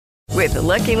With the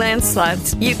Lucky Land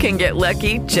Slots, you can get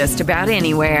lucky just about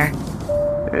anywhere.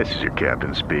 This is your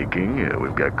captain speaking.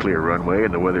 We've got clear runway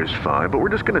and the weather's fine, but we're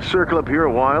just going to circle up here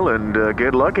a while and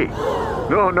get lucky.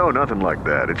 No, nothing like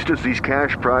that. It's just these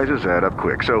cash prizes add up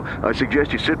quick. So I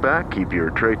suggest you sit back, keep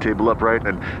your tray table upright,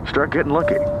 and start getting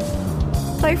lucky.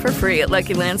 Play for free at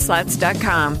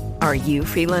LuckyLandSlots.com. Are you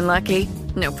feeling lucky?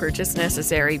 No purchase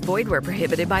necessary. Void where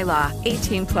prohibited by law.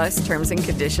 18 plus terms and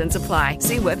conditions apply.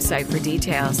 See website for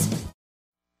details.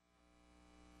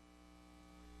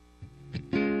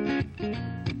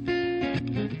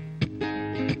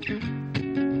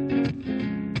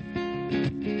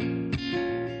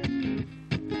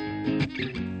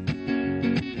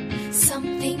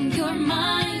 Something your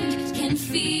mind can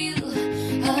feel.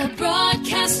 A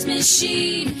broadcast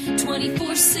machine,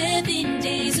 24/7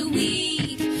 days a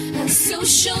week. A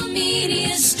social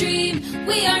media stream.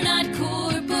 We are not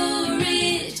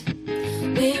corporate.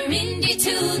 We're indie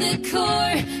to the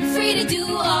core, free to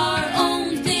do our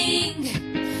own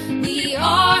thing. We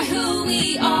are who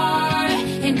we are,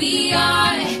 and we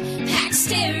are Pack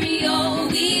Stereo.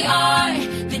 We are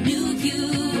the new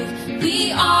view.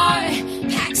 We are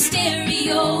Pack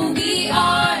Stereo. We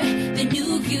are the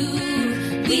new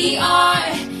view. We are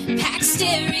Pack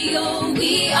Stereo.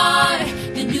 We are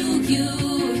the new view.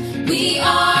 We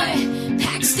are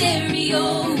Pack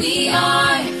Stereo. We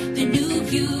are the new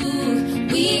view.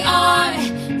 We are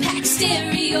Pack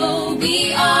Stereo.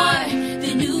 We are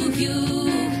the new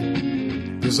view.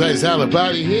 This is how the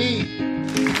body heat.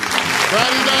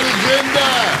 Friday Night Agenda.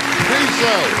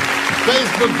 Pre-show.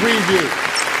 Facebook preview.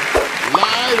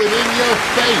 Live and in your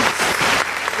face.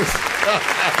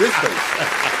 This face.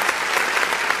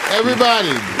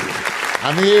 Everybody,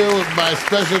 I'm here with my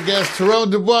special guest,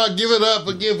 Tyrone Dubose. Give it up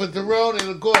again for Tyrone, and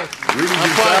of course, Greetings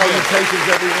and salutations,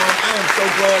 everyone. I am so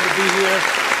glad to be here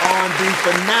on the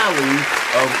finale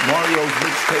of Mario's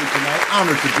Mixtape tonight.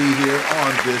 Honored to be here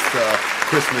on this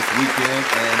Christmas weekend,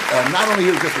 and not only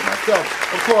here just with myself,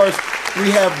 of course. We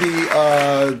have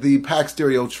the Pack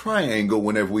Stereo triangle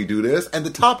whenever we do this, and the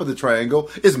top of the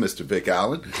triangle is Mr. Vic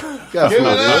Allen. Give it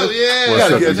up, yeah.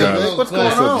 What's up, you guys? What's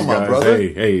going on, my brother?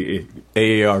 Hey,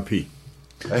 AARP.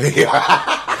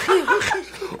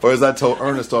 Or as I told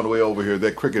Ernest on the way over here,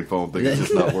 that cricket phone thing is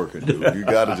just not working, dude. You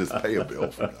got to just pay a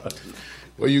bill for that.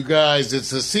 Well, you guys, it's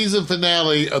the season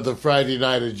finale of the Friday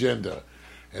Night Agenda.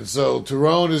 And so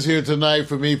Tyrone is here tonight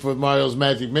for me for Mario's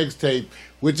Magic Mixtape,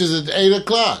 which is at 8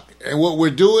 o'clock. And what we're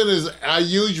doing is our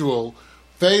usual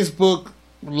Facebook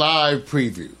Live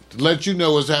preview to let you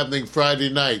know what's happening Friday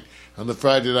night on the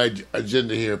Friday Night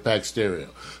Agenda here at Pack Stereo.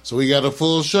 So we got a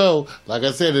full show. Like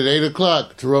I said, at 8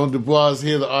 o'clock, Tyrone Dubose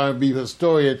here, the R&B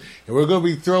historian, and we're going to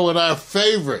be throwing our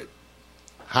favorite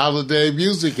holiday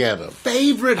music at them.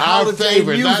 Favorite holiday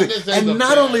music. And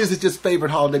not only is it just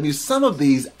favorite holiday music, some of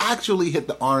these actually hit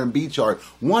the R&B chart.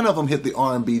 One of them hit the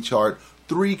R&B chart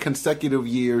 3 consecutive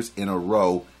years in a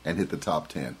row and hit the top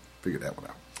 10. Figure that one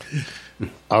out.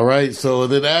 All right, so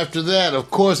then after that,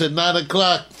 of course, at 9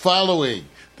 o'clock, following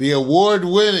the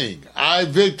award-winning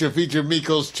iVictor feature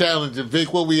Meko's Challenge. And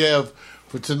Vic, what we have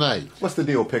for tonight? What's the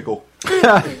deal, Pickle? Oh,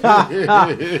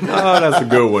 that's a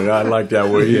good one. I like that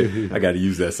one. Yeah. I got to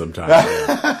use that sometime.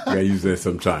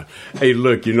 Hey,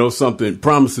 look, you know something?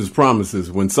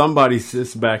 Promises. When somebody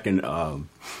sits back and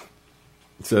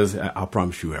says, I'll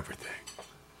promise you everything,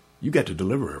 you got to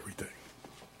deliver everything.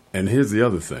 And here's the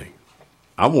other thing.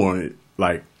 I want it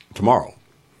like tomorrow.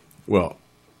 Well,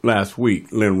 last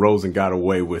week, Lynn Rosen got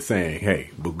away with saying,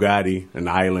 hey, Bugatti, an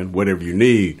island, whatever you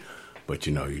need. But,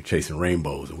 you know, you're chasing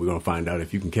rainbows, and we're going to find out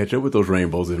if you can catch up with those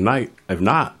rainbows. If not,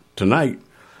 tonight,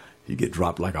 you get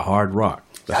dropped like a hard rock.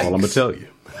 That's all I'm going to tell you.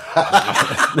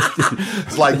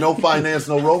 It's like no finance,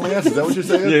 no romance. Is that what you're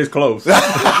saying? Yeah, it's close.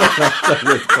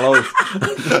 It's close.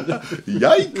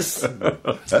 Yikes.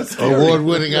 That's scary.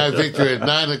 Award-winning iVictor at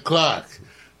 9 o'clock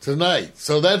tonight.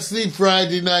 So that's the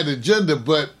Friday Night Agenda.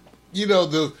 But, you know,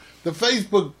 the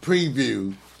Facebook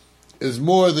preview is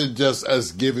more than just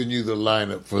us giving you the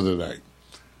lineup for the night.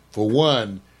 For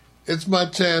one, it's my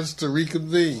chance to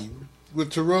reconvene with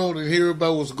Tyrone and hear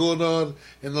about what's going on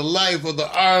in the life of the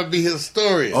R&B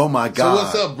historian. Oh, my God. So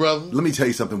what's up, brother? Let me tell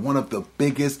you something. One of the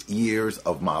biggest years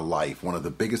of my life, one of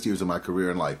the biggest years of my career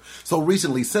in life. So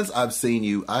recently, since I've seen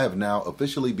you, I have now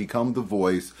officially become the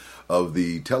voice of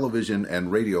the television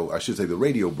and radio, I should say the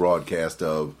radio broadcast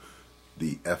of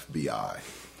the FBI.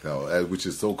 Which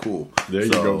is so cool. There you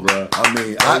go, bro. I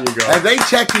mean, and they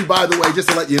checked you, by the way, just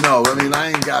to let you know. I mean, I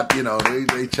ain't got, you know,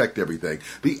 they checked everything.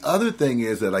 The other thing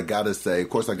is that I got to say, of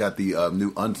course, I got the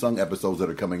new Unsung episodes that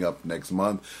are coming up next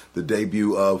month. The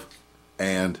debut of,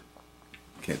 and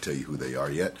Can't tell you who they are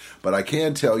yet, but I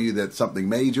can tell you that something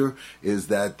major is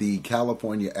that the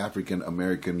California African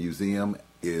American Museum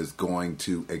is going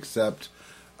to accept,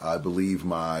 I believe,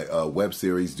 my web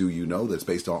series, Do You Know, that's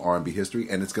based on R&B history,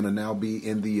 and it's going to now be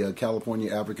in the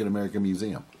California African American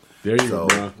Museum. There you go,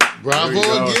 bro. Bravo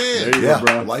again. There you Yeah, go,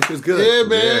 bro. life is good. Yeah,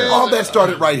 man. All that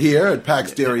started right here at Pack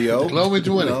Stereo. Low and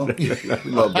 20.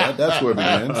 We love that. That's where it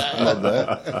begins. I love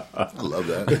that. I love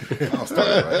that. I'll start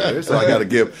it right here. So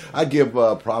I give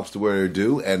props to where they're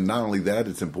due, and not only that,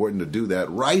 it's important to do that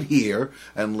right here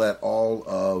and let all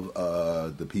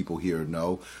of the people here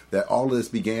know that all this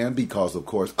began because, of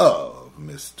course, of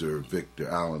Mr. Victor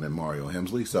Allen and Mario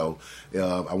Hemsley. So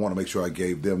I want to make sure I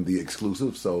gave them the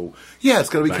exclusive. So yeah, it's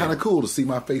going to be kind of cool to see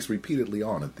my face repeatedly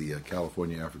on at the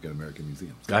California African American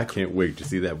Museum. I can't wait to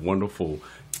see that wonderful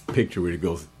picture where it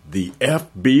goes, the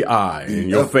FBI, and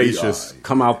your face just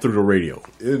come out through the radio.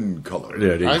 In color.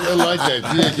 Yeah, I like that.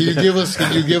 Can you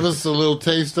give us a little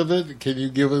taste of it? Can you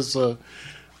give us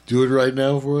do it right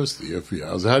now for us? The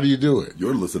FBI. How do you do it?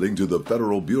 You're listening to the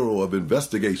Federal Bureau of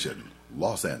Investigation,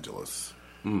 Los Angeles.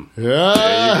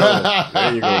 Yeah.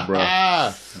 There you go,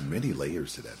 bro. Many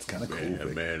layers to that. It's kind of cool. Yeah,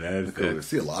 man, That's cool. I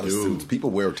see a lot of suits. People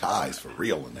wear ties for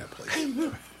real in that place.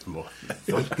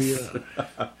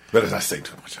 But as I say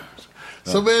too much.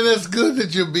 So, man, that's good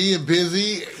that you're being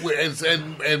busy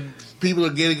and people are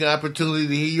getting an opportunity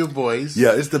to hear your voice.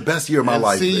 Yeah, it's the best year of my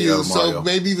life. See you. Mario. So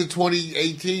maybe the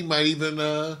 2018 might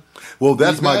even. Well,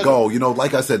 that's my goal. You know,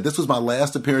 like I said, this was my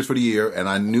last appearance for the year, and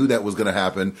I knew that was going to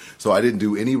happen. So I didn't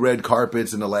do any red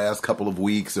carpets in the last couple of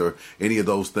weeks or any of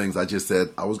those things. I just said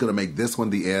I was going to make this one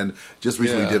the end. Just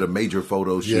recently did a major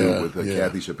photo shoot with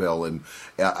Kathy Chappelle, and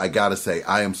I got to say,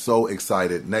 I am so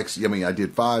excited. I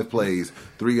did 5 plays,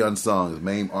 3 unsung,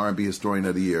 named R&B Historian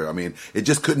of the Year. I mean, it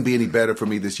just couldn't be any better for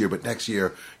me this year. But next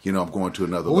year, I'm going to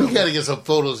another level. We got to get some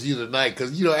photos of you tonight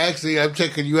because, actually, I'm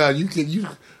checking you out. You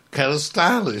kind of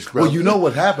stylish, bro. Well, you know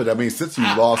what happened. I mean, since you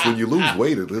lost, when you lose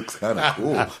weight, it looks kind of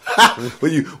cool.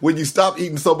 when you stop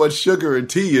eating so much sugar and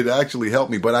tea, it actually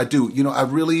helped me. But I do.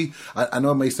 I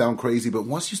know it may sound crazy, but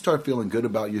once you start feeling good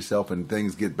about yourself and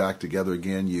things get back together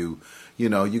again, you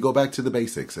go back to the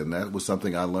basics. And that was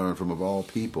something I learned from, of all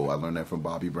people. I learned that from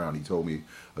Bobby Brown. He told me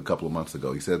a couple of months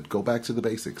ago. He said, go back to the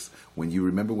basics. When you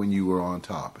remember when you were on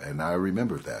top. And I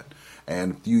remembered that.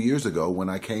 And a few years ago, when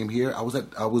I came here, I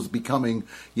was becoming,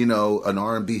 an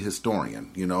R&B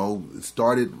historian. It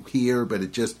started here, but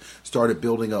it just started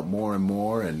building up more and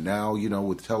more. And now,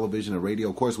 with television and radio,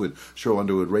 of course, with Cheryl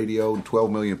Underwood Radio,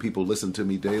 12 million people listen to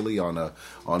me daily on the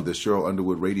Cheryl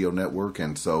Underwood Radio Network,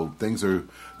 and so things are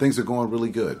going really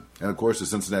good. And of course, the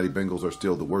Cincinnati Bengals are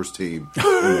still the worst team in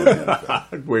the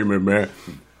NFL. Wait a minute, man.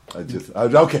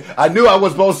 Okay. I knew I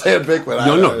was supposed to say it, Vic, but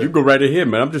No, you go right ahead,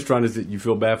 man. I'm just trying to say, you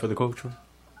feel bad for the coach?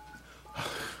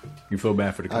 You feel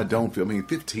bad for the coach? I don't feel.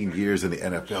 15 years in the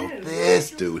NFL.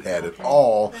 This dude had it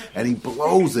all, and he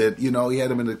blows it. He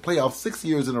had him in the playoffs 6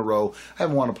 years in a row. I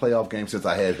haven't won a playoff game since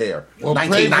I had hair. Well,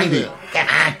 1990.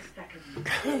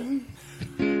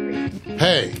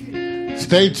 Hey,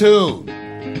 stay tuned.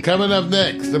 Coming up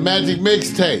next, the Magic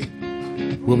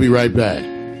Mixtape. We'll be right back.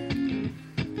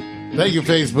 Thank you,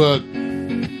 Facebook.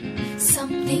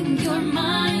 Something your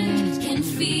mind can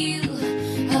feel.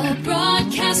 A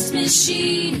broadcast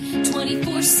machine,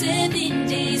 24/7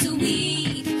 days a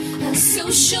week. A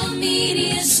social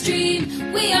media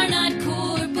stream. We are not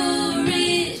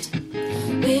corporate.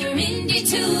 We're indie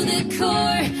to the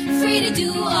core. Free to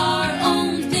do our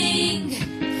own thing.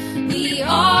 We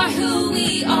are who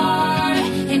we are.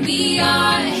 And we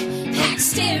are Pack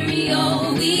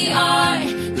Stereo. We are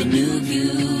the new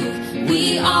view.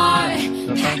 We are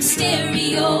Pack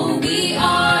Stereo. We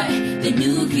are the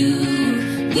new view.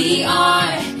 We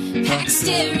are Pack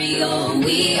Stereo.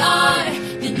 We are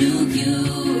the new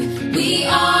view. We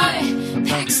are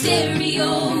Pack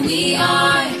Stereo. We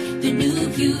are the new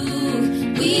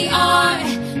view. We are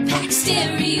Pack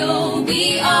Stereo.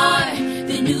 We are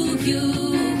the new view.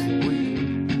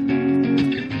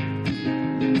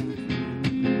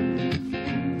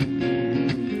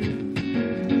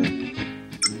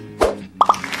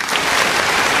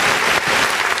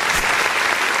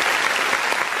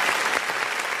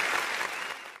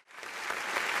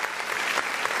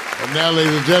 Now,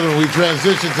 ladies and gentlemen, we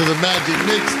transition to the Magic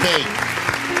Mixtape.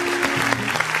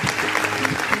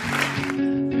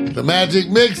 The Magic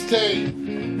Mixtape.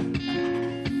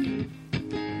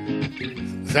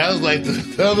 Sounds like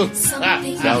the other.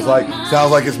 Sounds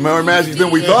like it's more magic than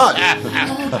we thought.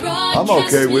 I'm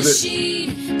okay with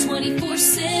it.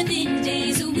 24/7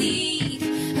 days a week.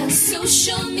 A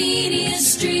social media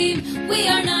stream. We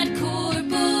are not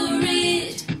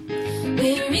corporate.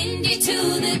 We're indie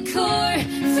to decor,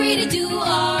 free to do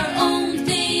our own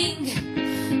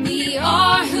thing. We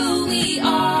are who we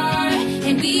are,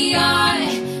 and we are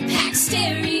Pack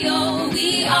Stereo.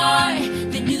 We are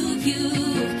the new you.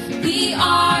 We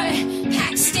are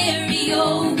Pack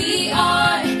Stereo. We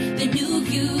are the new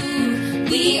you.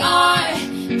 We are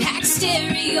Pack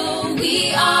Stereo.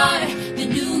 We are the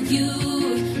new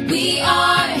you. We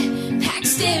are Pack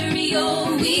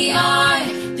Stereo. We are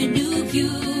the new you.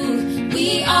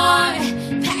 We are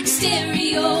Pack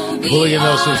Stereo. We Pulling in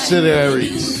those are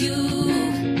subsidiaries the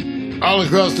new you. all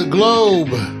across the globe.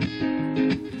 What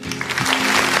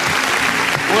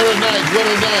a night, what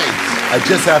a night. I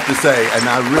just have to say, and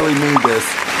I really mean this,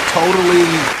 totally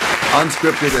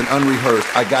unscripted and unrehearsed.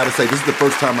 I got to say, this is the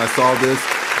first time I saw this,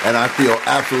 and I feel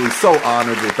absolutely so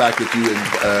honored the fact that you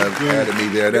added me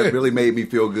there. That really made me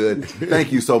feel good.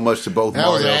 Thank you so much to both That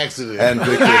was Mario an accident. and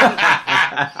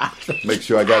Victor. Make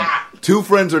sure I got 2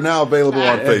 friends are now available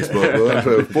on Facebook.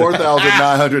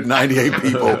 4,998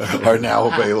 people are now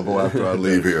available after I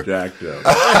leave here. Jacked up.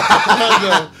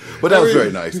 But that was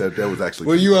very nice. That was actually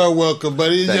Well, you are welcome,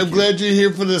 buddy. Thank I'm you. glad you're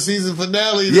here for the season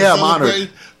finale to Yeah, I'm honored.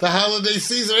 celebrate the holiday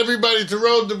season. Everybody,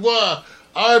 Tyrone Dubois,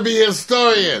 R&B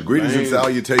historian. Greetings and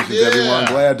salutations, Yeah. everyone.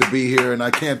 Glad to be here, and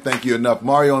I can't thank you enough.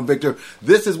 Mario and Victor,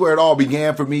 this is where it all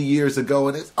began for me years ago,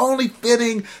 and it's only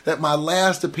fitting that my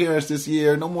last appearance this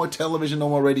year, no more television, no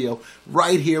more radio,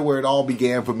 right here where it all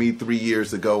began for me 3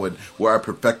 years ago, and where I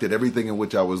perfected everything in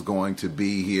which I was going to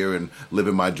be here and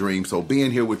living my dream. So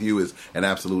being here with you is an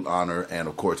absolute honor, and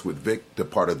of course with Vic, the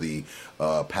part of the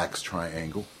PAX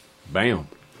Triangle. Bam.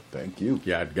 Thank you.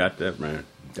 Yeah, I got that, man.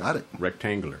 Got it.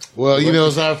 Rectangular. Well, you know,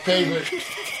 it's our favorite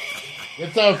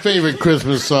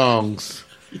Christmas songs.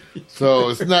 So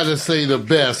it's not to say the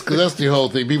best, because that's the whole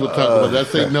thing. People talk about that. I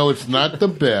say, no, it's not the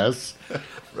best.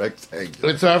 Rectangle.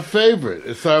 It's our favorite.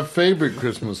 It's our favorite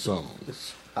Christmas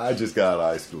songs. I just got out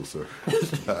of high school, sir.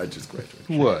 I just graduated.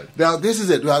 What? Now, this is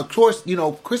it. Now, of course, you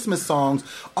know, Christmas songs.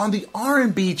 On the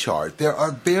R&B chart, there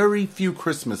are very few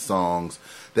Christmas songs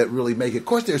that really make it. Of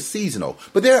course, they're seasonal,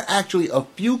 but there are actually a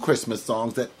few Christmas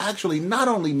songs that actually not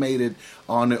only made it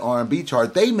on the R&B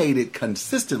chart, they made it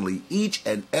consistently each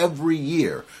and every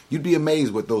year. You'd be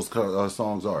amazed what those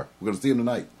songs are. We're going to see them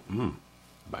tonight.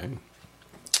 Bang.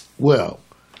 Well,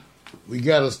 we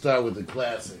got to start with the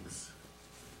classics.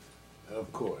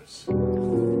 Of course. What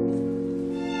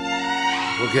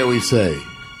can we say?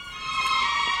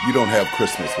 You don't have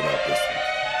Christmas without this one.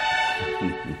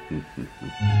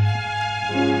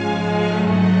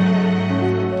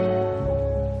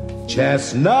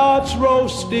 Chestnuts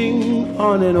roasting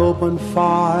on an open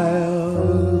fire,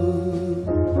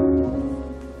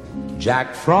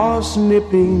 Jack Frost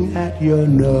nipping at your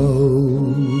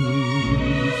nose,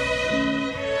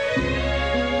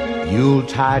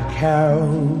 Yuletide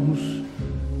carols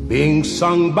being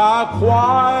sung by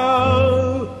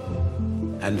choir,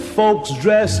 and folks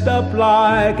dressed up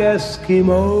like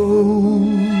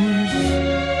Eskimos.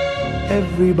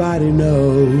 Everybody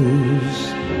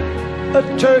knows a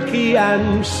turkey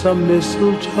and some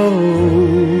mistletoe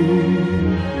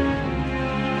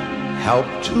help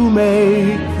to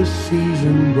make the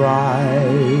season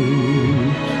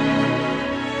bright.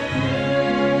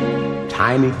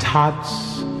 Tiny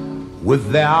tots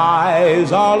with their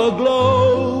eyes all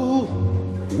aglow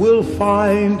will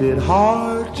find it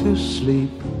hard to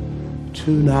sleep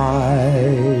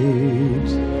tonight.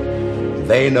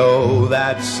 They know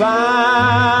that Santa's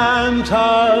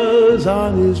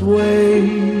on his way.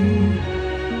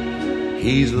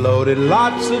 He's loaded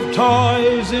lots of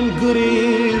toys and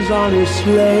goodies on his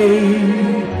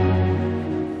sleigh,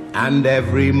 and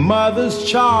every mother's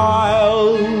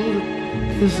child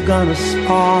is gonna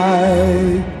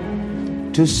spy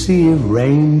to see if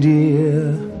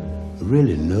reindeer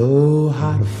really know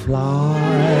how to fly.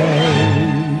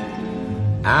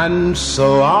 And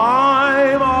so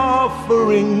I'm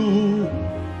offering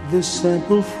this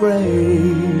simple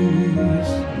phrase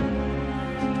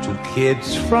to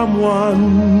kids from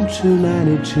 1 to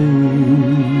 92.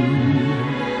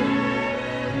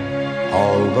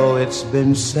 Although it's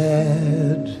been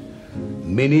said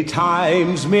many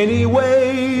times, many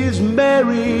ways,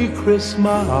 Merry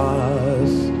Christmas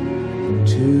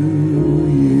to you.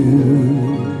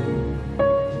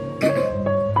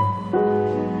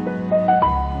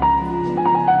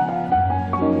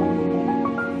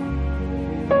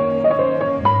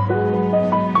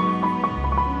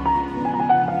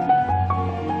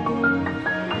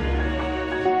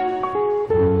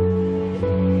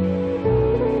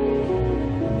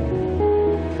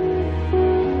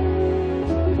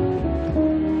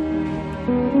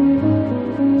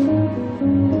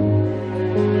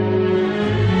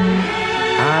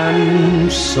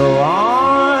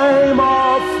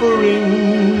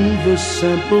 this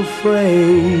simple phrase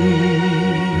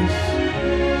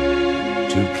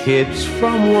to kids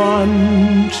from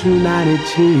 1 to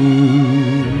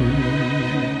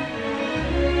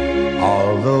 92.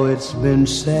 Although it's been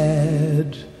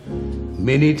said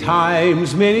many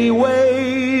times, many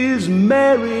ways,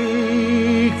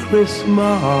 Merry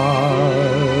Christmas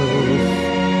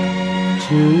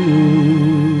to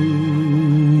you.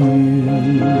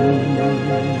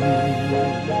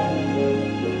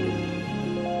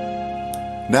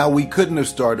 Now, we couldn't have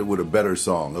started with a better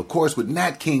song. Of course, with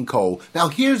Nat King Cole. Now,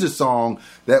 here's a song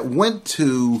that went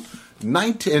to in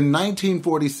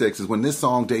 1946 is when this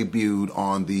song debuted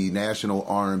on the national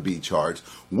R&B charts.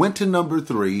 Went to number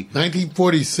 3.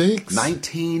 1946?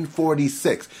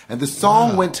 1946. And the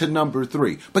song went to number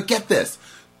 3. But get this.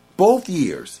 Both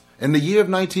years, in the year of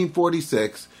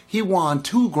 1946, he won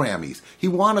 2 Grammys. He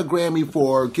won a Grammy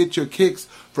for Get Your Kicks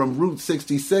from Route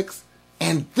 66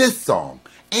 and this song.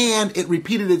 And it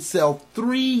repeated itself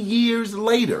 3 years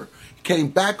later. It came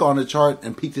back on the chart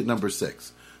and peaked at number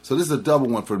 6. So this is a double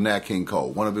one for Nat King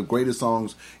Cole. One of the greatest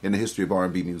songs in the history of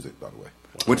R&B music, by the way.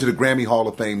 Went to the Grammy Hall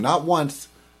of Fame not once,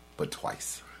 but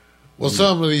twice. Well,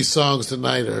 some of these songs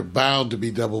tonight are bound to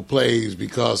be double plays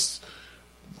because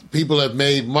people have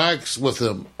made marks with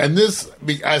them. And this,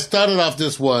 I started off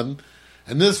this one,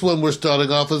 and this one we're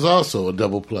starting off is also a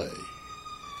double play.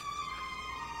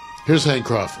 Here's Hank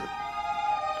Crawford.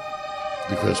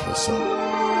 The Christmas song.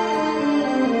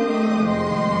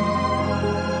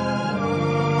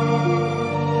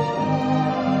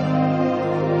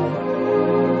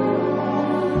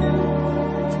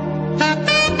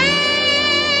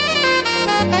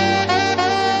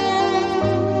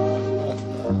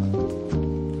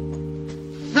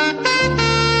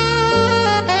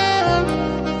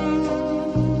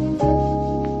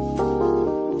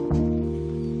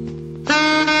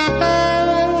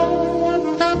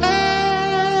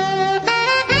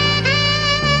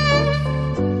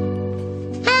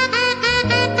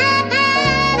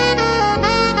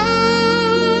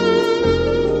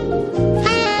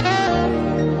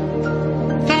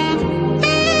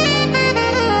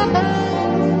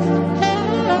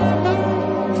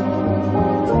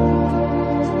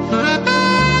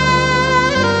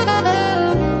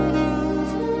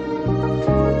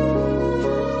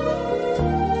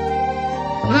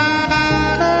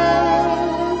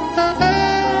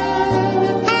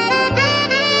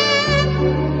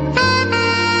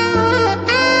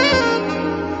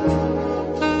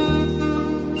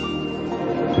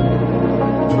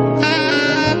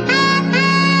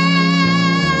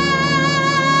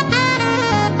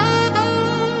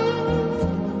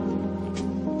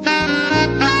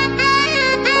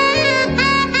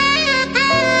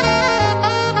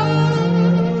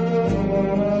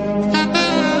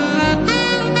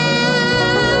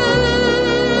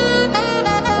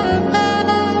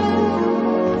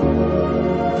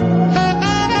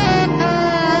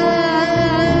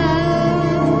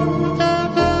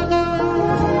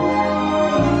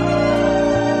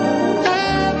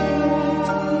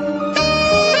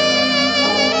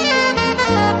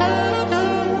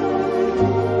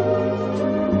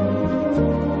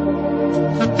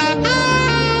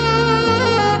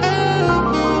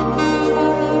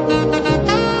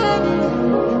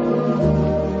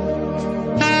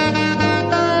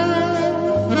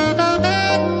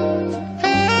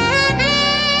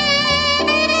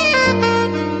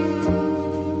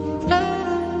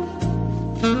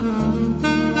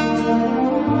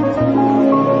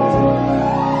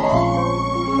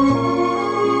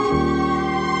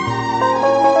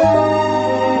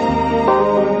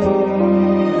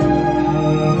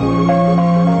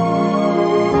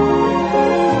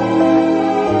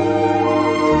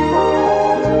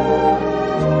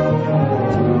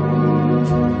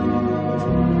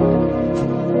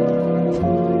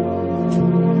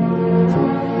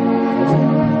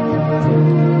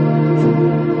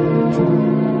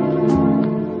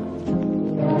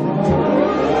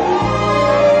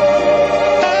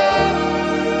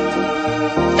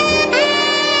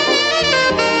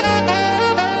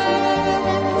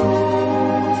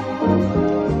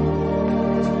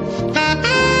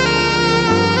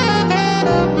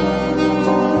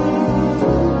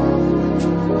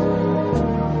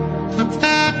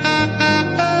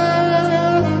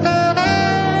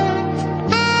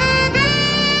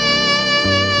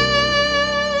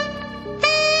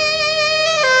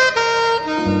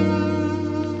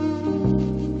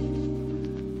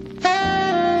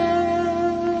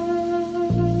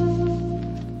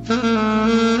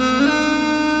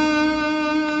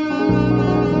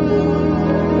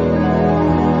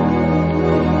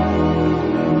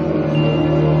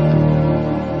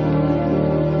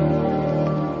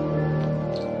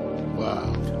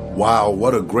 Wow,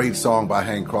 what a great song by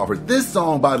Hank Crawford. This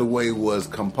song, by the way, was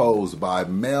composed by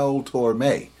Mel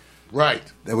Torme. Right.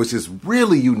 That was just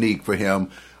really unique for him.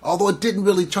 Although it didn't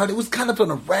really chart. It was kind of an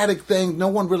erratic thing. No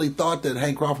one really thought that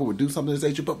Hank Crawford would do something of this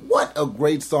nature. But what a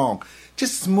great song.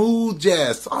 Just smooth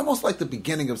jazz. Almost like the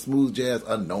beginning of smooth jazz,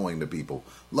 unknowing to people.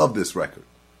 Love this record.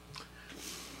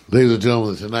 Ladies and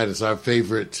gentlemen, tonight is our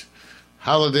favorite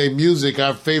holiday music,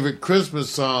 our favorite Christmas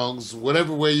songs,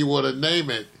 whatever way you want to name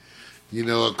it. You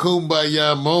know, a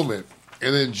kumbaya moment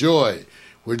and enjoy.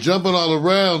 We're jumping all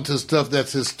around to stuff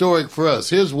that's historic for us.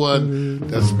 Here's one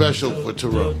that's special for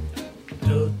Tyrone.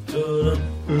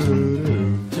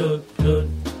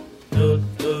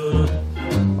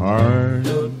 I'm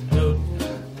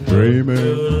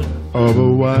dreaming of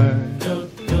a white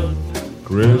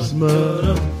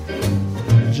Christmas,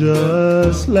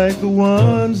 just like the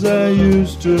ones I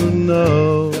used to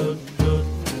know,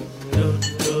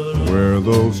 where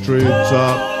those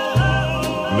treetops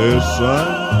listen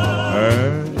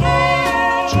and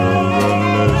children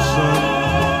listen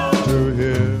to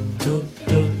hear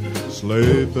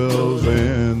sleigh bells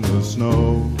in the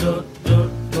snow,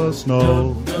 the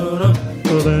snow.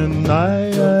 But then I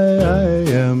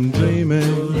am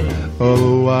dreaming of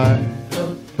a white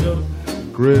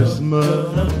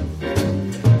Christmas,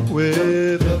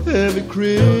 with every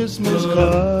Christmas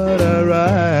card I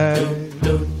write.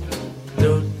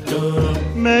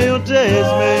 May your days,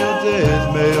 may your days,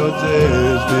 may your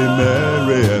days be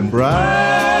merry and bright,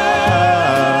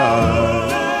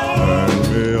 and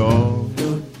may all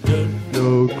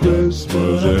your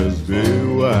Christmases be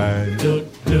white.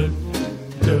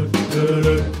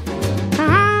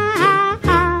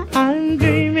 I'm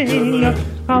dreaming of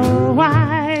a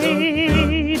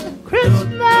white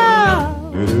Christmas,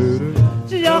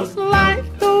 just like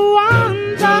the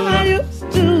ones I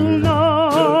used to know,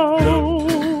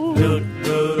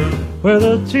 where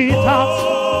the treetops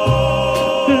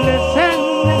listen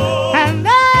and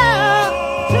the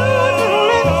children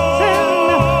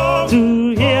listen to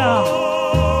hear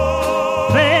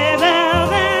sleigh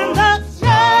bells in the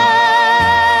snow.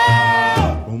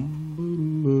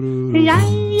 Yeah,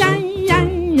 yeah, yeah,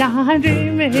 yeah, I'm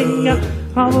dreaming of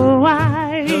a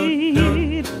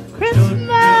white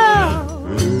Christmas,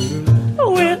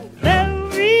 with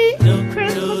every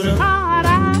Christmas card I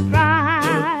write.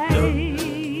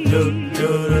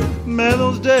 May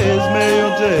those days, may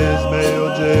your days, may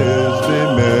your days be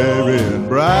merry and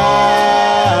bright,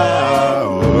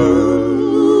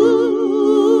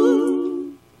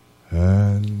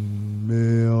 and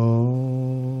may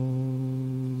all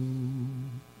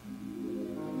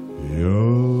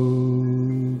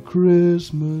your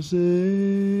Christmases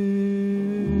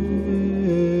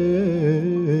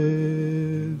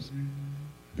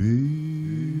be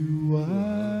white.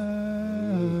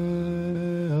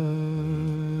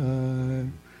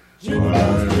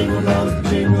 Jingle bells,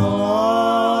 jingle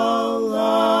all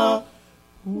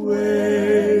the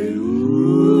way.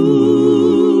 Ooh.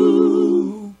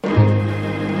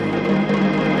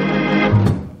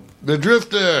 The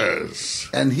Drifters.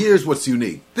 And here's what's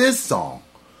unique. This song,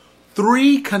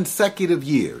 3 consecutive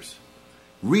years,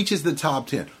 reaches the top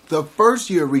 10. The first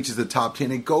year it reaches the top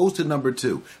 10, it goes to number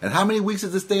 2. And how many weeks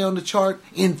does it stay on the chart?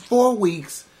 In 4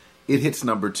 weeks, it hits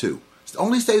number 2. It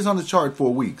only stays on the chart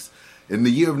 4 weeks. In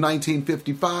the year of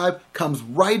 1955, comes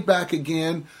right back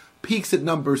again, peaks at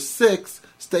number 6,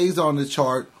 stays on the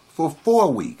chart for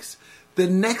 4 weeks. The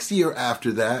next year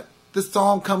after that, the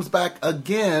song comes back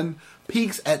again,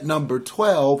 peaks at number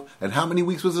 12. And how many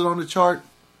weeks was it on the chart?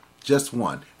 Just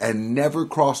 1. And never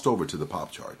crossed over to the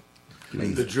pop chart.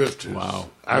 Amazing. The Drifters. Wow.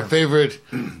 Our favorite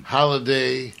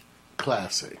holiday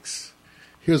classics.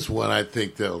 Here's one I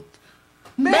think they'll...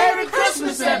 Merry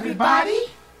Christmas, everybody!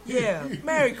 Yeah,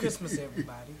 Merry Christmas,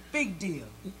 everybody. Big deal.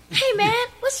 Hey, man,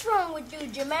 what's wrong with you,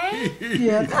 Jermaine?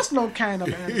 Yeah, that's no kind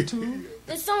of attitude.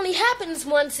 This only happens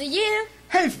once a year.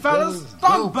 Hey, fellas,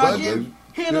 don't bug him.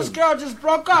 He and this girl just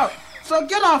broke up. So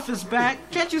get off his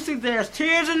back. Can't you see there's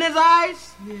tears in his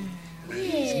eyes?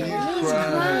 Yeah, he's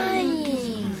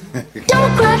crying.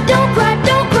 Don't cry, don't cry,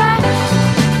 don't cry.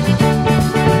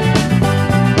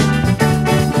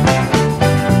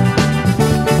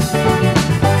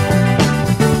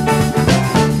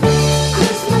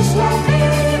 Christmas won't be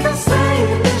the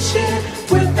same this year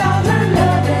without her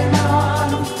loving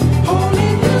arms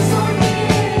holding you so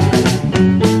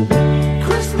near.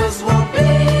 Christmas won't be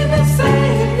the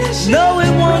same this year. No,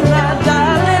 it won't, my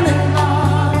darling.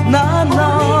 No,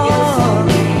 no.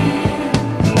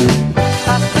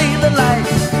 I see the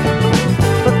lights,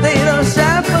 but they don't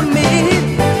shine for me.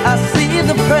 I see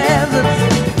the presents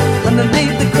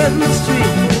underneath the Christmas tree.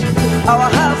 Our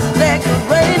house is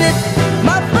decorated.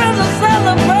 My presents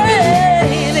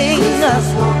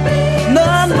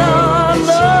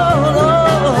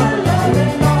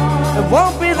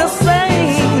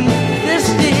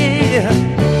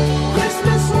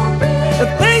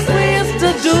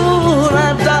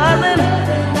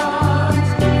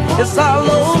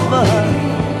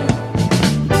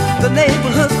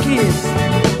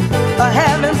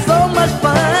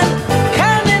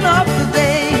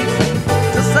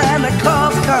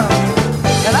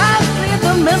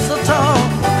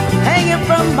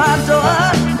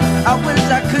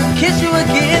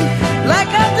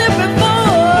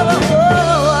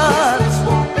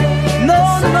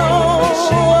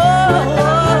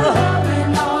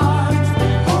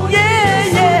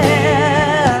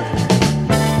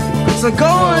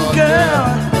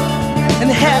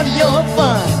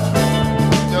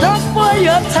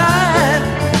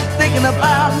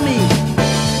me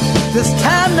this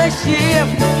time next year,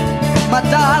 my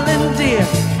darling dear.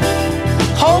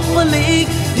 Hopefully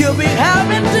you'll be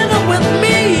having dinner with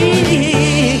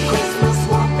me. Christmas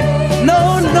won't be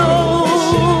no, no,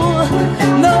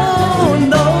 no,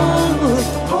 no.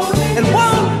 It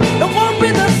won't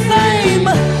be the same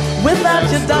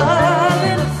without you,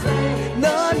 darling.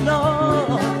 No,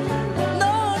 no,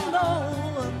 no, no.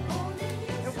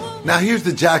 Now here's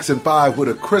the Jackson 5 with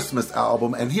a Christmas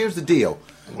album, and here's the deal.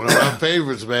 One of my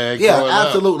favorites, man. Yeah,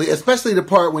 absolutely. Especially the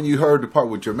part when you heard the part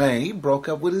with Jermaine. He broke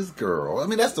up with his girl. I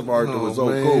mean, that's the part that was so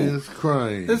cool. It's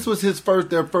crying. This was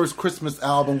their first Christmas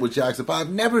album with Jackson 5.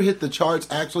 Never hit the charts,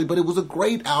 actually, but it was a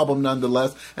great album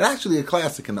nonetheless, and actually a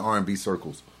classic in the R&B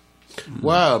circles.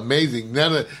 Wow, amazing.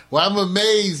 I'm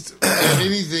amazed that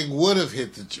anything would have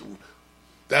hit the charts.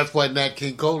 That's why Nat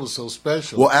King Cole is so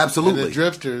special. Well, absolutely. And the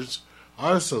Drifters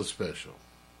are so special.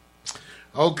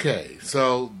 Okay,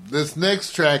 so this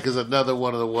next track is another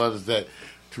one of the ones that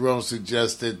Tyrone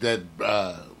suggested that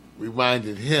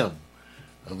reminded him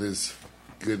of his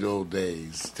good old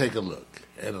days. Take a look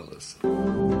and a listen.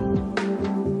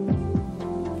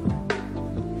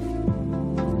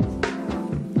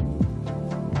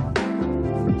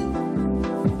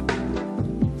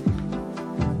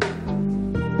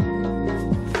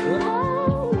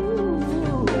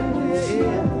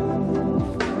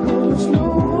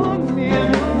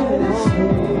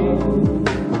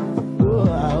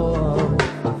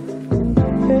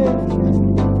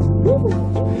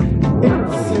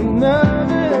 It's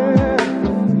another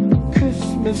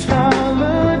Christmas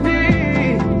holiday.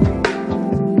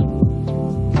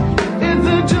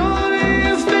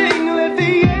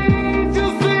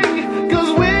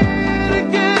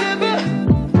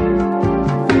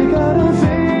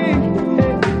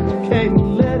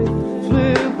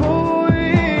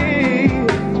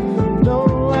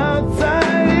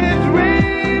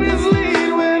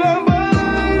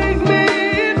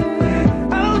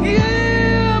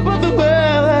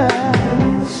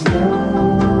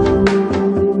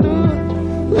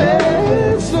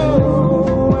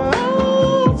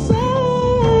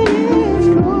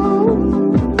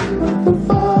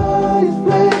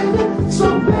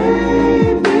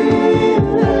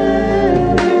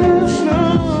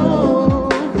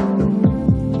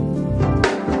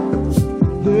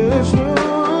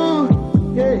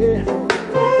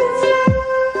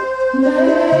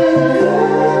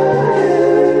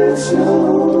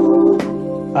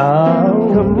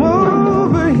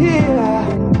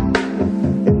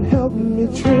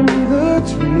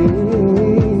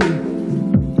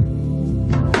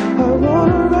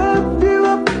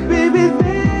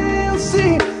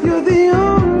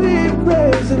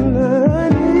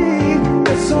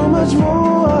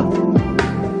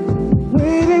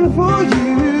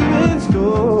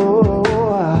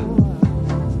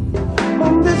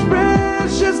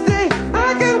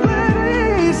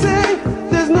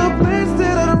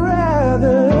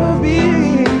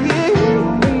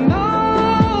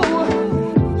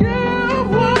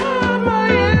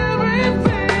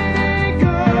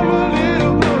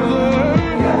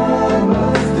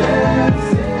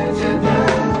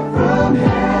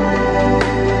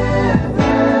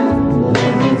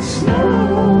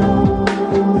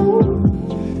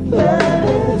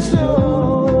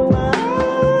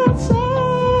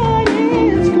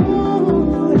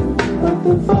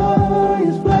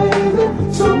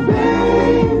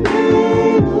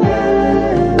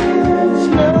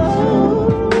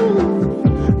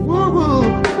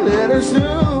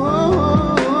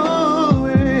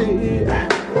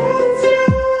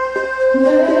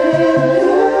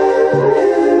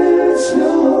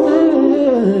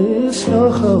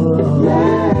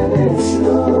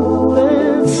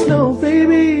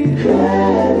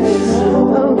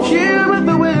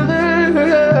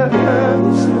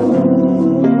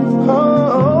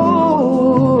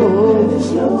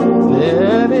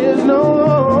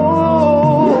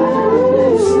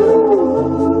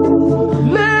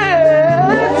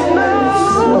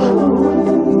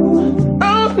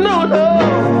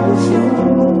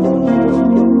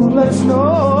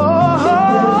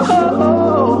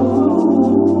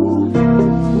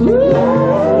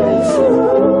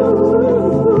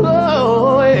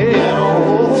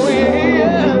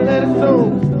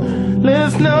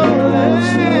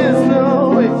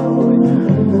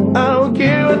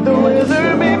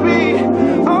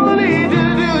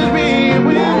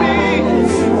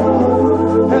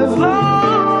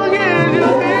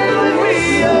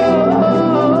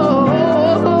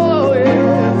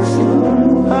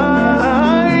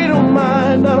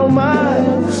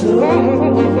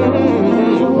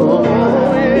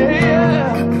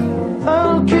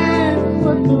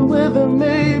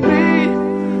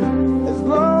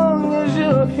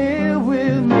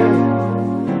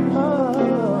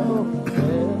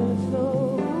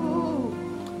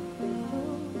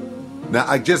 Now,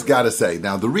 I just got to say,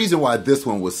 now the reason why this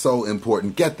one was so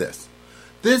important, get this.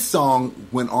 This song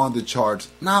went on the charts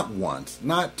not once,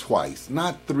 not twice,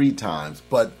 not 3 times,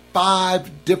 but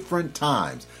 5 different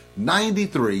times.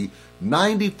 93,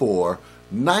 94,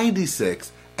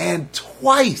 96, and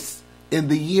twice in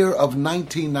the year of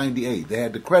 1998. They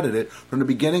had to credit it from the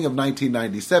beginning of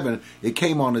 1997. It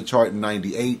came on the chart in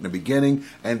 98 in the beginning,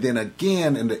 and then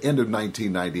again in the end of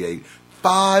 1998.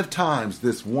 5 times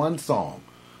this one song.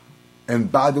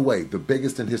 And by the way, the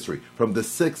biggest in history, from the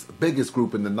 6th biggest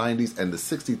group in the 90s and the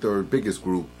 63rd biggest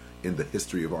group in the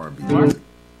history of R&B music.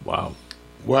 Wow.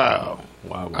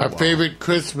 Our favorite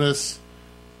Christmas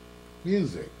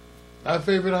music. Our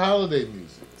favorite holiday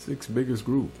music. 6th biggest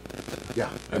group. Yeah,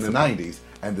 in the 90s.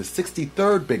 And the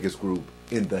 63rd biggest group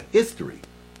in the history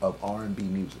of R&B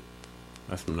music.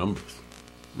 That's some numbers.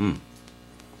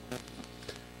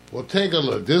 Well, take a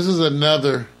look. This is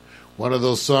another one of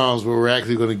those songs where we're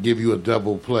actually going to give you a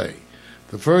double play.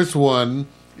 The first one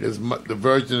is the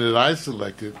version that I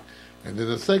selected, and then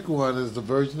the second one is the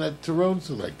version that Tyrone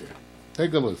selected.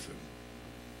 Take a listen.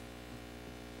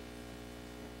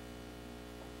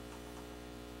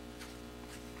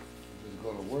 This is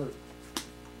going to work.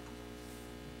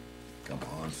 Come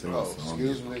on, sing a Oh, song.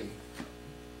 excuse me.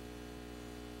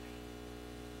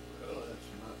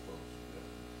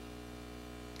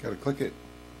 Gotta click it.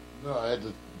 No, I had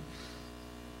to.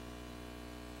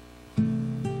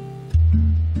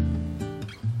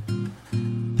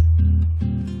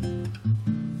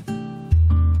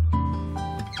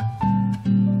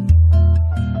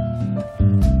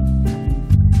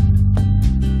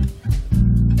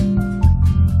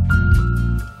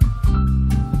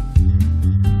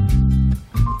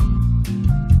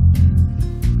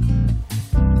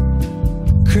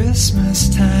 Christmas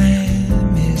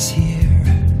time is here.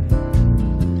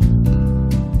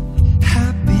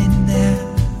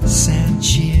 Happiness and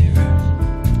cheer.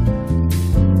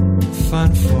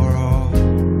 Fun for all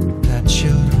that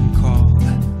children call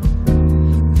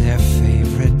their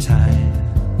favorite time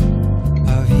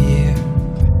of year.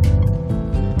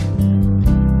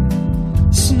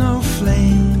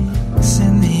 Snowflakes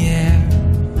in the air.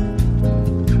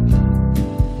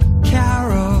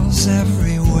 Carols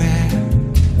everywhere.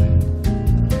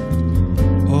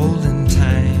 Olden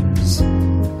times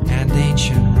and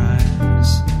ancient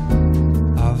rhymes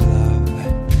of love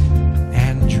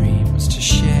and dreams to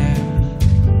share.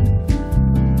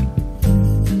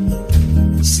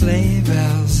 Sleigh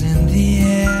bells in the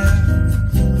air.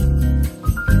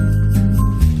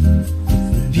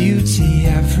 Beauty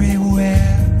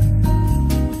everywhere.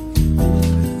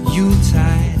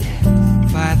 Yuletide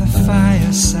by the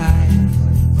fireside.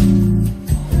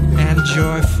 And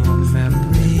joyful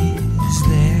memories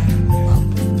there.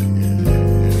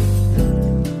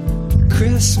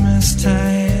 Christmas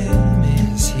time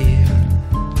is here.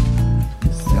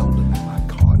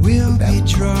 We'll be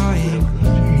drawing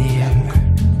near.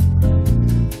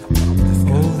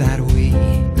 Oh, that we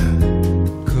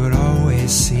could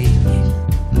always see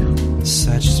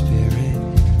such spirit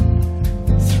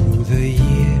through the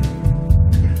year.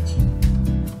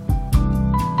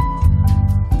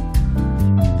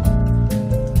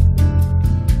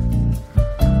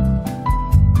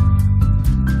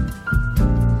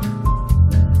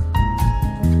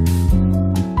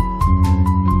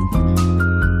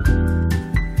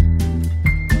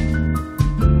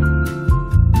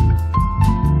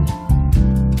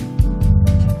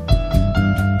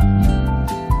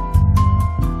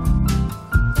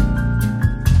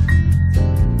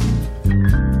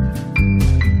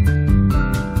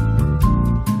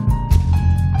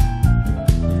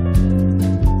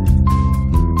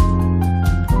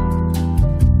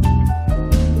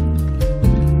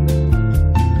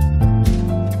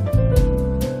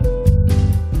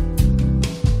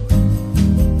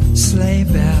 Sleigh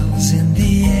bells in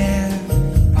the air.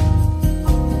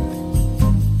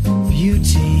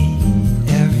 Beauty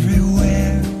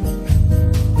everywhere.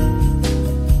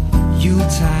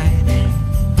 Yuletide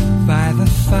by the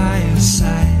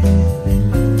fireside.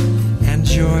 And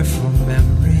joyful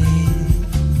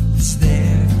memories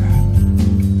there.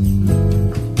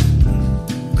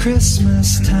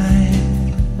 Christmas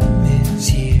time is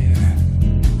here.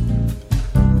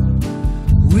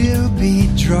 We'll be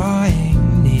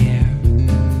drawing near.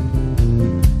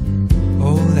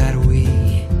 Oh, that we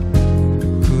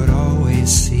could always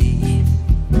see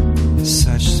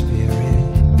such spirit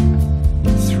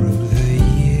through the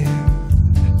year.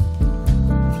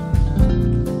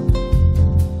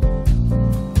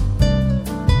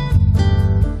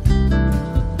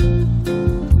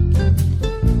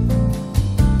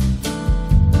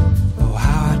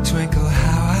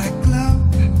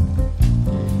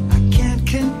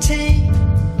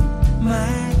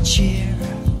 cheer.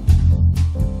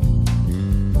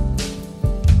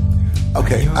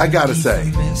 Okay, I gotta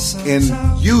say,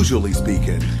 usually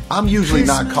speaking, I'm usually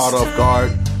not caught off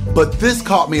guard, but this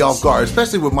caught me off guard,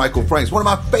 especially with Michael Franks, one of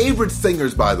my favorite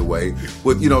singers, by the way,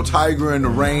 with, Tiger and the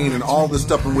Rain and all the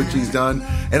stuff in which he's done,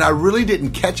 and I really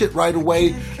didn't catch it right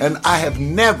away, and I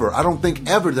don't think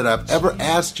ever that I've ever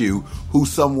asked you who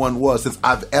someone was since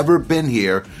I've ever been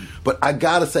here, but I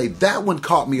gotta say, that one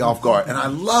caught me off guard, and I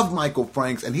love Michael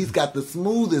Franks, and he's got the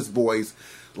smoothest voice,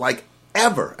 like,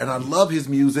 ever, and I love his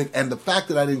music, and the fact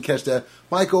that I didn't catch that,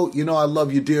 Michael, I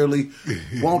love you dearly.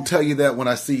 Won't tell you that when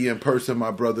I see you in person,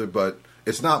 my brother, but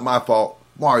it's not my fault.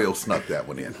 Mario snuck that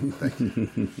one in. Thank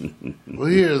you. Well,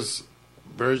 here's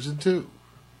version 2.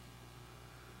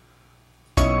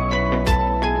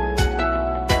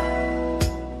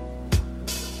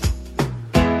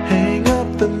 Hang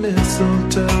up the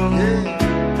mistletoe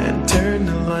and turn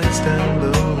the lights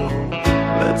down low.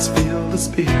 Let's feel the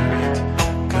spirit,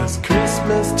 'cause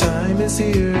Christmas time is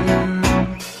here.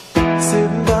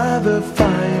 Sitting by the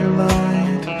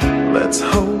firelight, let's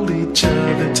hold each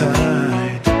other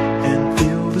tight and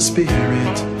feel the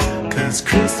spirit, 'cause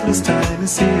Christmas time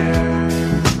is here.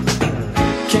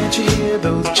 Can't you hear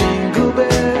those jingle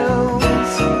bells?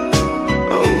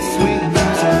 Oh, sweet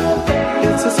music,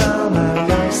 it's a sound I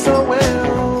love so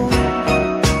well.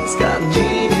 It's got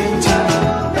me in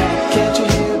time. Can't you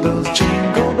hear those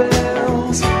jingle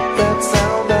bells? That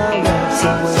sound I love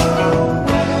so well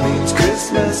means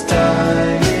Christmas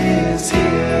time is here.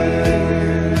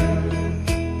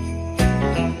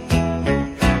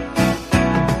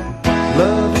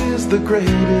 Love is the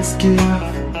greatest gift,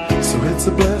 so it's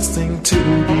a blessing to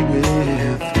be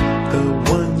with the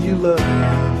one you love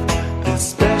this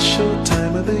special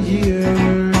time of the year.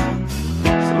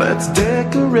 So let's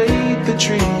decorate the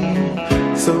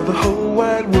tree so the whole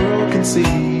wide world can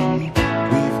see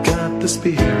we've got the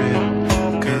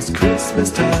spirit, 'cause Christmas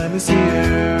time is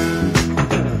here.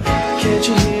 Can't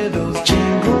you hear those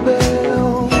jingle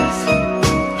bells?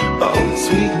 Oh,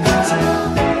 sweet music,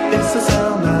 it's the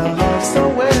sound I love so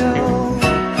well.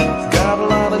 It's got a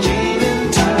lot of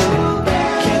meaning to it.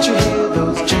 Can't you hear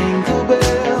those jingle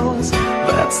bells?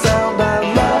 That sound I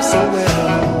love so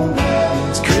well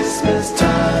means Christmas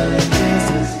time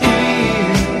is here.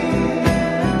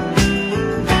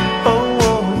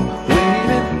 Oh,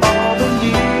 waited all the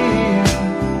year,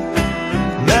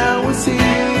 now it's here.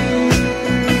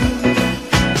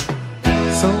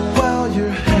 So while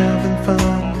you're having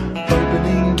fun,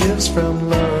 opening gifts from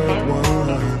loved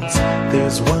ones,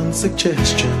 there's one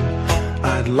suggestion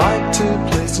I'd like to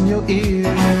place in your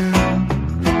ear.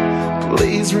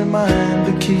 Please remind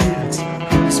the kids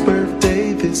whose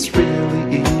birthday this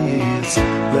really is.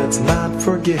 Let's not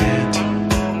forget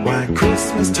why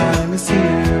Christmas time is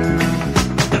here.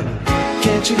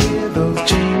 Can't you hear those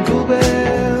jingle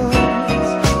bells?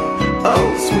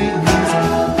 Oh, sweet music,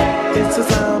 it's a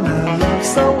sound I love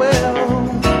so well.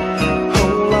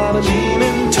 Whole lot of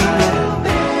meaning to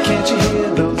it. Can't you hear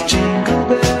those jingle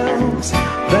bells?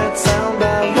 That sound I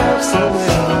love so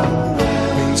well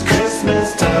means Christmas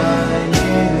time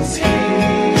is here.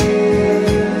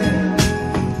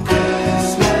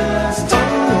 Christmas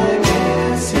time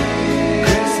is here.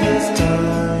 Christmas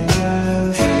time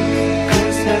is here.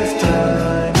 Christmas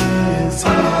time is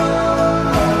here.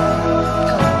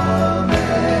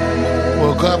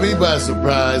 Well, caught me by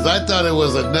surprise. I thought it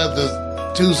was another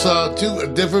a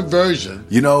different version.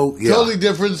 Yeah. Totally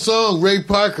different song. Ray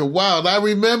Parker. Wow, and I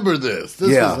remember this. This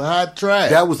was a hot track.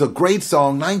 That was a great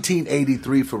song,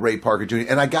 1983 for Ray Parker Jr.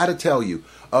 And I got to tell you,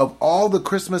 of all the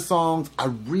Christmas songs, I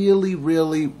really,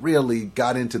 really, really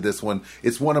got into this one.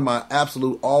 It's one of my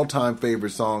absolute all-time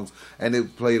favorite songs, and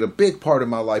it played a big part of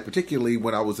my life, particularly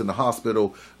when I was in the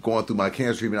hospital going through my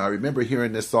cancer treatment. I remember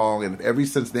hearing this song, and ever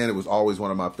since then, it was always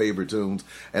one of my favorite tunes.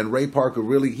 And Ray Parker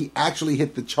he actually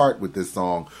hit the chart with this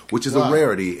song, which is a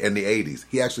rarity in the 80s.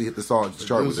 He actually hit the chart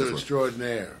with this one.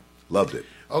 Extraordinaire. Loved it.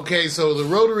 Okay, so the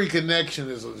Rotary Connection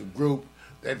is a group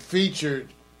that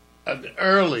featured an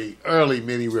early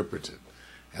Minnie Riperton.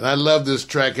 And I love this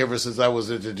track ever since I was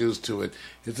introduced to it.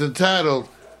 It's entitled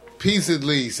Peace at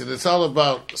Least, and it's all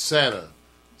about Santa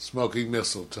smoking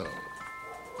mistletoe.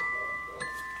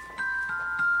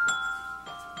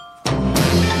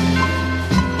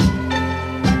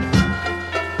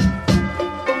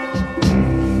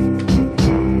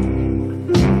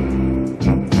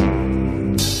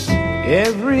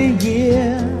 Every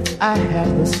year I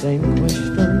have the same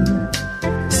question,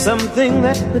 something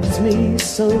that puts me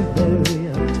so very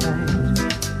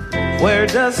uptight. Where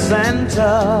does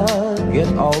Santa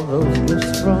get all those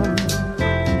gifts from?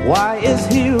 Why is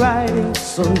he riding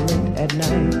so late at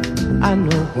night? I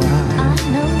know why.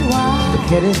 The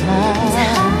cat is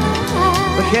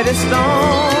high. The cat is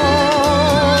stoned.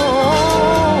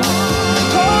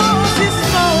 Cause he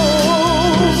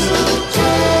smokes.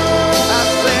 I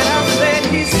said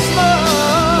he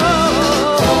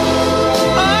smokes.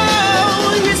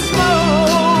 Oh, he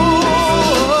smokes.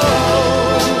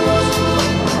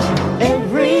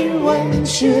 Everyone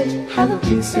should have a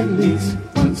piece at least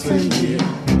once a year.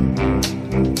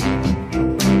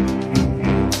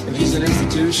 He's an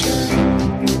institution.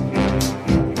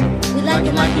 We like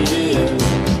him like he is.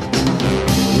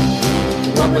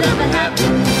 What would ever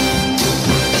happen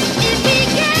if he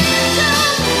can't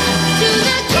talk to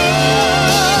the king?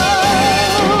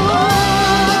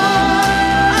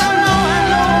 I know,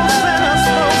 Santa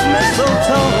smokes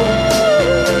mistletoe.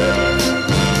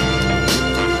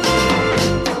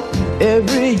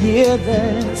 Every year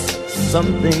there's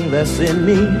something that's in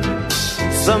me,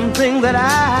 something that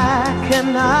I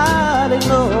cannot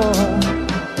ignore.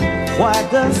 Why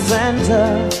does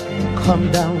Santa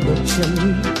come down the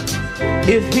chimney?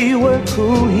 If he were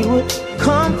cool, he would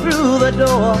come through the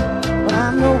door. But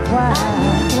I know why.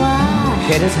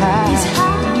 Cat is high. He's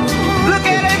high. Look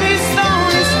at him, he's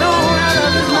stoned out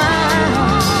of his mind.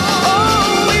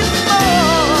 Oh, he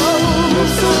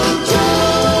smokes.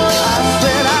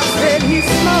 I said he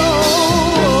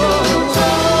smokes.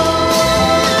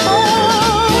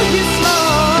 Oh, he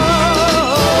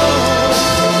smokes.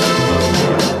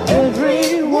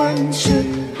 Everyone should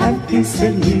have peace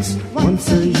at least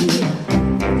once a year.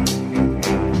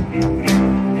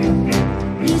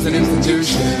 He's an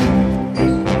institution.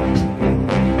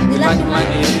 We like him like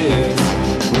he is.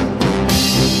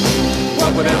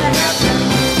 What would ever happen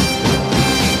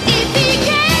if he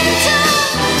can't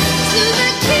talk to the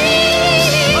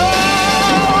king? Oh,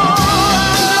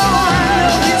 I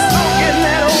know he's smoking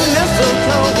that old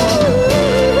mistletoe.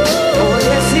 Oh,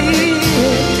 yes, he is.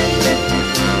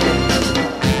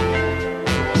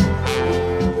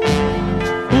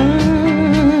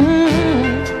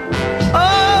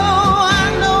 Oh, I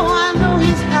know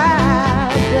he's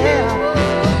high there.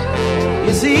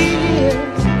 Yes, he is.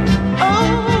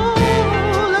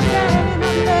 Oh, look at him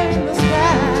up there in the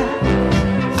sky.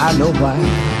 I know why.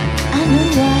 The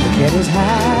cat is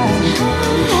high.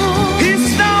 He's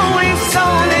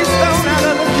stoned out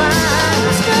of his mind.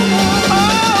 Oh,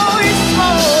 he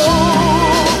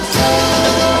smokes.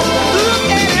 Look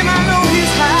at him, I know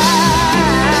he's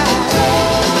high.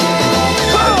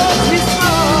 Oh, he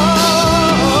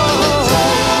smokes.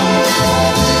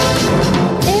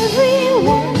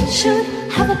 Everyone should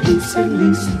have a piece at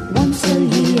least once a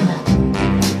year.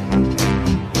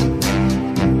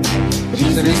 But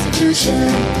he's an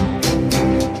institution.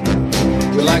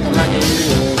 We like him like he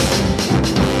is.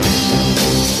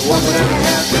 What would ever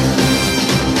happen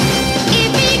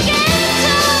if he can't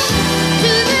talk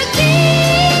to the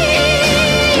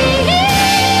king?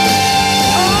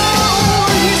 Oh,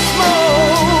 he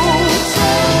smokes.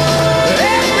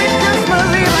 Every Christmas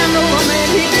Eve, I know a man,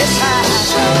 he gets high.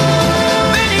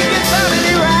 Then he gets out and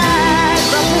he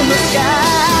rides up in the sky,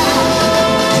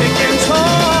 taking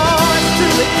toys to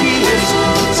the kids,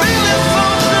 feeling so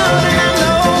good, and I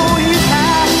know he's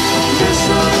high.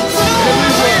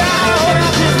 Way out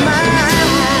of his mind.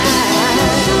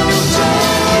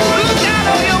 Look out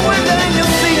of your window and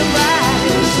you'll see him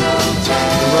rise.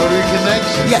 The Rotary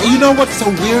Connection. Yeah, you know what's so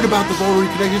weird about the Rotary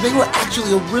Connection? They were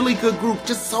actually a really good group,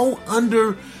 just so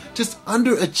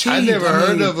underachieved. I never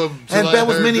heard of them till And I that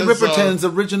was heard Minnie this Riperton's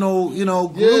original,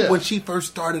 group Yeah. when she first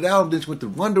started out. And then she went to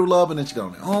Wonder Love, and then she got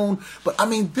on her own. But I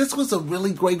mean, this was a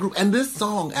really great group, and this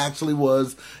song actually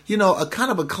was, a kind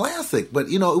of a classic. But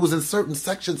it was in certain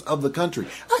sections of the country.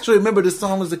 I actually remember this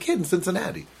song as a kid in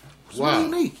Cincinnati. It was really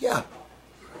neat. Yeah.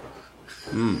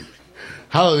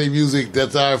 Holiday music,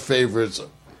 that's our favorites,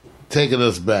 taking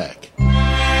us back.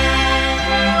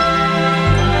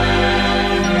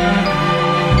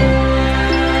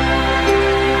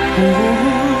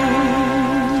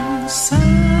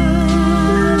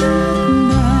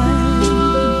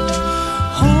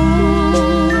 Holy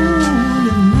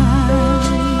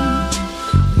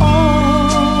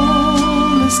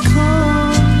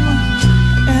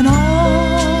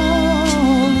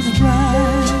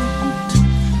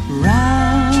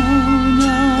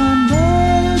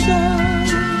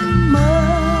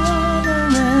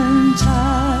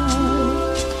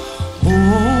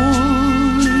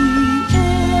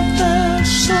ever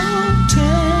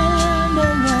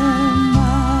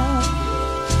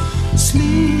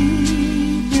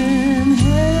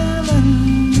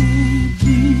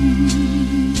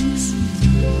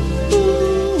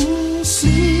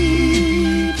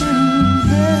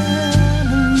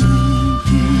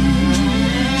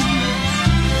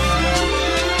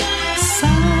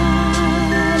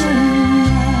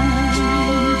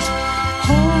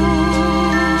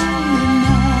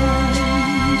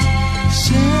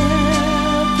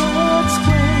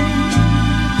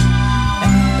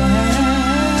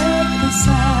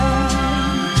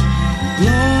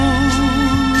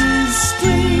Glories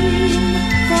stream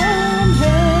from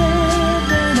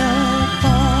heaven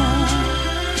above.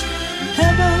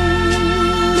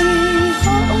 Heavenly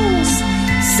hosts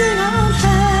sing out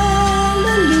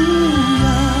hallelujah.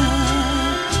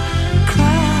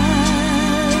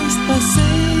 Christ the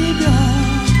Savior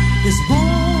is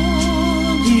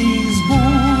born, he's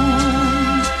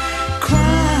born.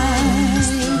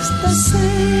 Christ the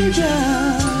Savior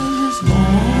is born.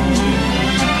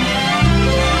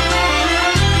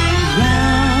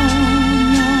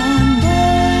 Round yon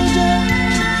virgin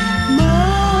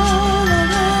mother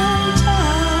and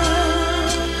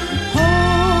child,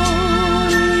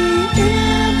 holy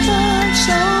infant,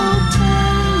 so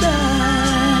tender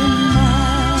and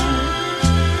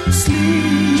mild,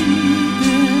 sleep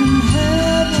in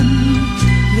heaven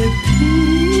with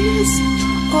peace.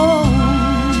 Oh,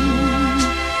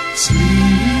 sleep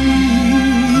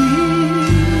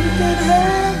in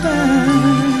heaven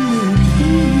with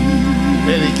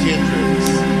peace. Eddie Kendricks.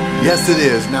 Yes, it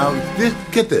is. Now,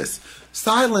 get this.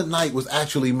 Silent Night was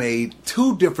actually made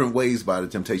two different ways by The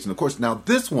Temptations. Of course, now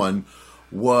this one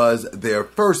was their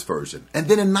first version. And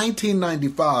then in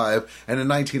 1995 and in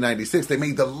 1996, they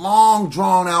made the long,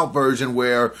 drawn-out version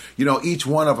where, you know, each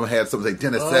one of them had something,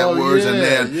 Dennis Edwards, and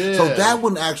then... yeah. So that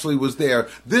one actually was there.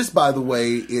 This, by the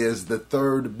way, is the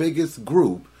third biggest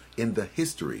group in the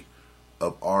history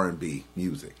of R&B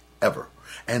music ever.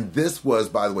 And this was,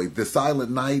 by the way, the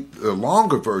Silent Night, the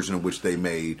longer version of which they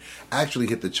made, actually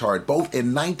hit the chart both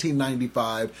in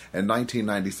 1995 and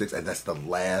 1996, and that's the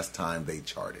last time they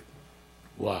charted.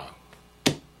 Wow.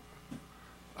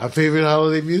 Our favorite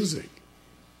holiday music.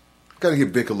 Got to give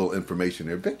Vic a little information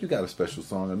there. Vic, you got a special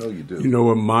song. I know you do. You know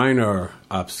what? Mine are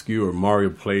obscure. Mario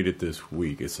played it this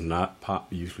week. It's not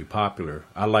usually popular.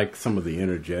 I like some of the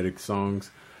energetic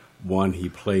songs. One he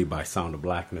played by Sound of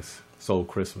Blackness, Soul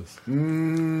Christmas.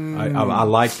 I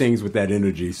like things with that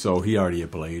energy, so he already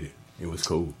had played it. It was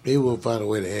cool. Maybe we'll find a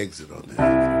way to exit on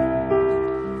that.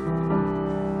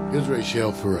 Here's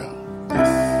Rachelle Farrell.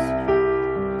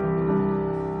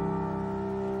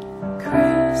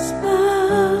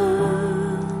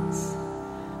 Christmas,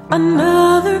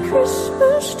 another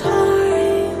Christmas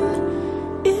time.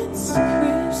 It's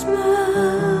Christmas,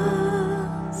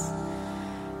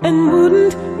 and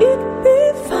wouldn't it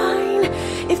be fine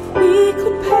if we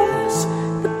could pass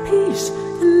the peace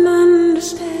and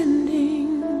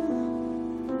understanding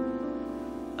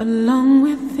along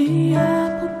with the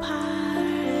apple pie?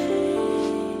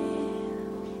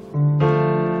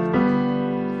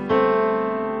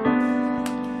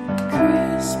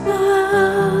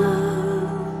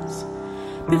 Christmas,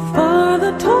 before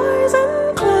the toys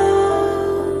and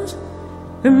clothes,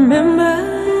 remember,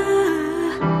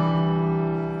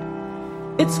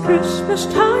 it's Christmas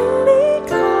time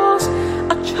because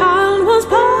a child was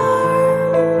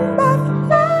born in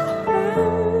Bethlehem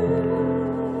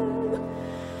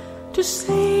to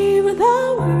save the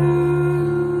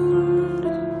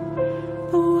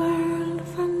world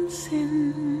from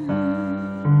sin.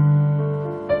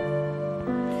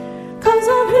 'Cause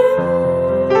of him,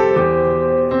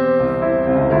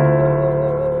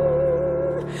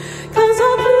 'cause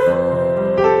of him,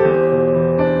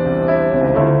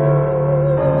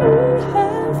 we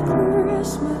have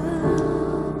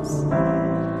Christmas.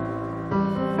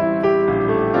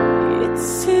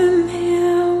 It's in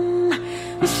him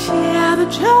we share the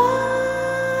joy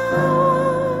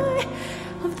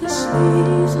of the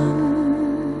season.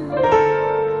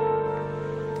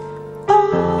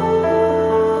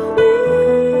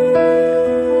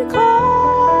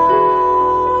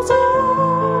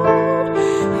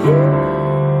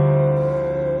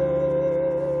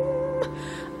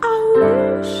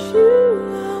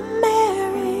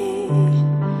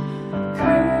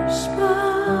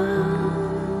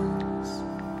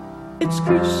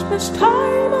 Christmas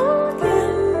time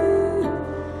again,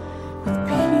 with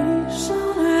peace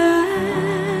on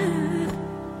earth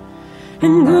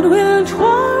and goodwill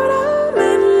toward all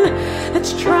men.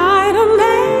 Let's try to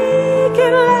make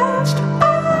it last.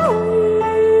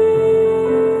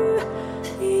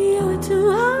 We owe it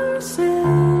to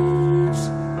ourselves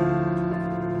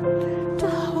to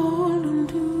hold on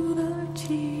to the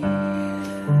cheer.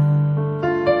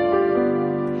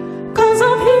 'Cause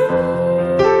of him,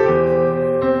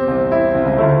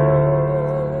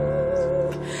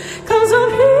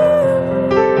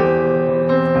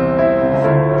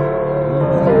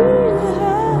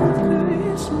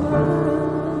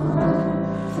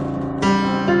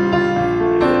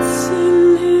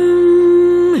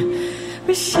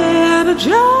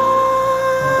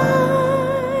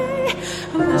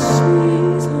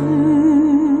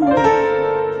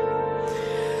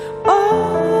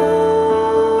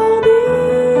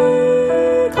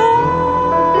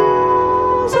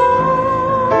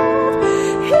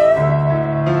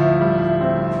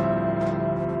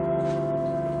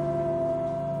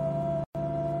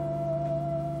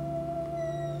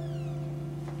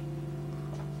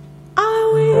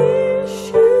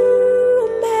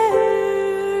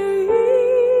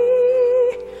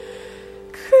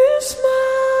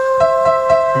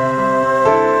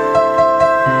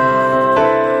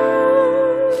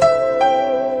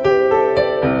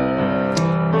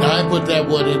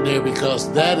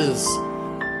 because that is,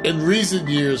 in recent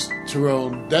years,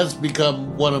 Tyrone, that's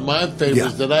become one of my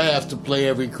favorites that I have to play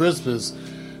every Christmas.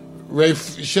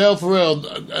 Rachelle Farrell,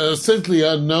 essentially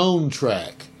unknown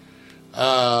track,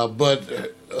 but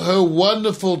her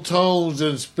wonderful tones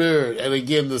and spirit, and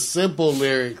again the simple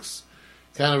lyrics,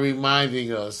 kind of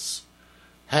reminding us,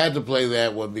 had to play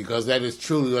that one because that is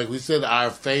truly, like we said, our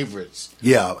favorites.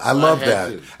 Yeah, I love that,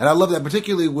 to. and I love that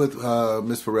particularly with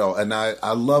Miss Farrell, and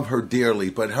I love her dearly.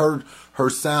 But her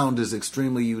sound is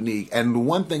extremely unique, and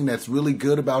one thing that's really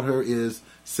good about her is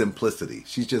simplicity.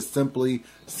 She's just simply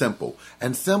simple,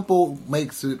 and simple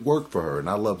makes it work for her, and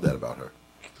I love that about her.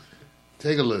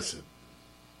 Take a listen.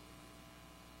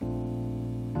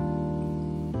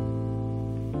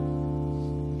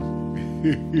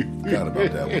 Forgot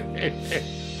about that one.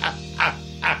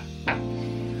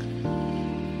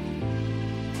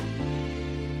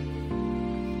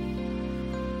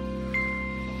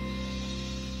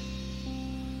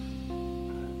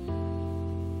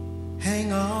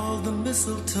 Hang all the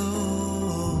mistletoe.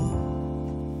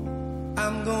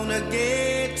 I'm gonna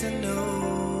get to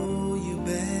know you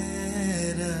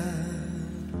better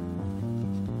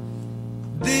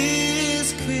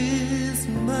this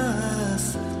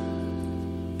Christmas.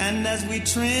 And as we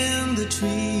trim the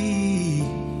tree,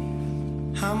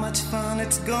 how much fun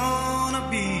it's gonna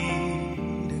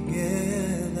be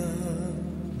together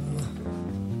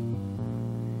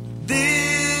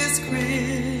this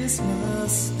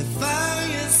Christmas. The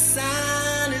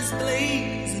fireside is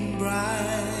blazing bright.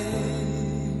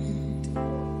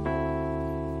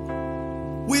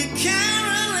 We're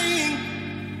caroling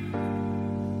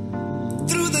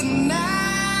through the night.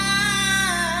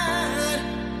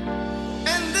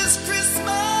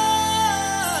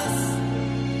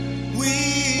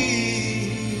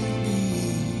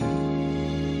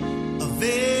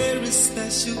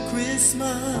 Special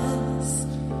Christmas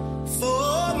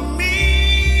for me.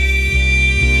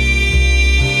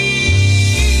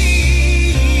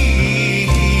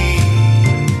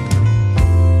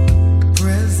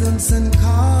 Presents and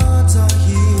cards are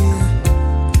here.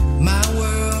 My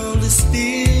world is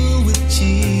filled with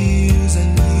cheers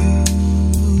and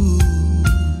you.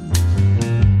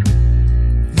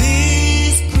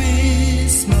 This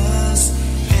Christmas,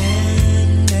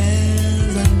 and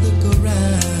as I look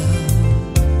around,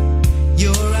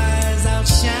 your eyes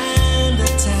outshine the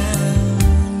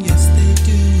town, yes they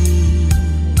do.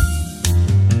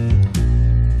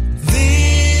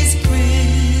 This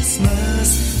Christmas,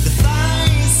 the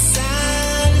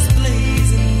fireside is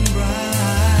blazing bright.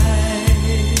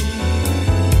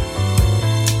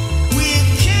 We're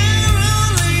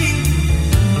caroling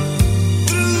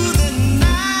through the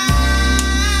night,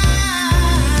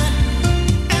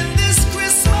 and this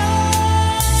Christmas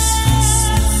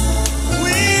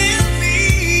will be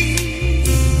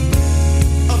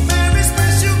a very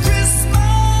special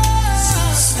Christmas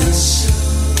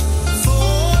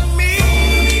for me.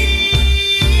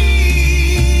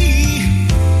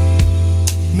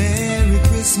 Merry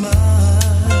Christmas.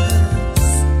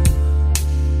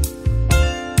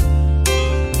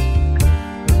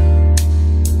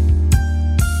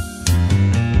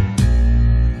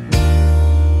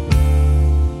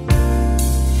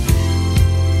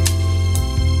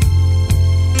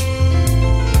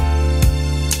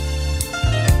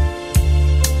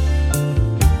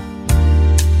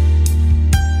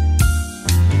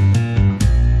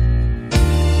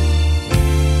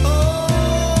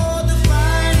 Oh, the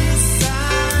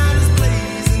fireside is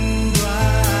blazing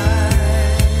bright.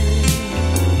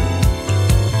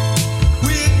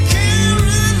 We're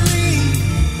caroling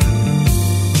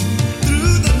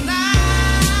through the night,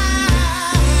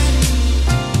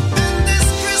 and this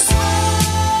Christmas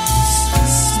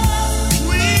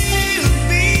will be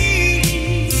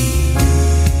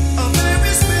a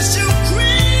very special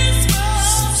Christmas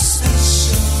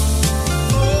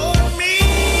for me.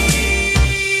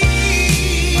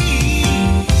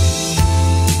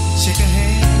 Shake a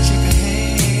hand,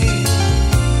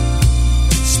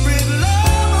 spread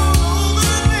love all over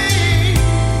the land.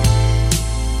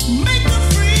 Make a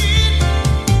friend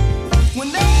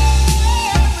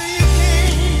whenever you can.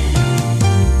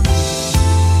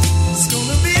 It's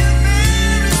gonna be a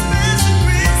very special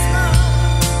Christmas.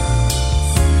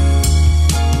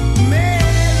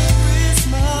 Merry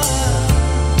Christmas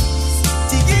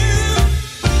to you.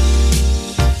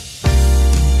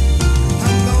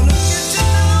 I'm gonna get to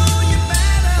know you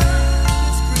better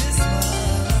this Christmas.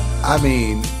 I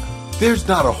mean, there's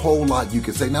not a whole lot you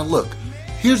can say. Now, look,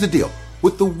 here's the deal.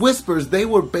 with the Whispers, they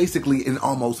were basically in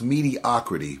almost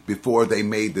mediocrity before they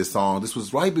made this song. This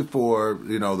was right before,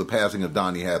 the passing of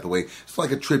Donny Hathaway. It's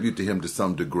like a tribute to him to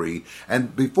some degree.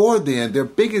 And before then, their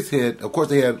biggest hit, of course,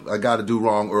 they had I Gotta Do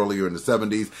Wrong earlier in the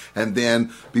 70s. And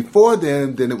then before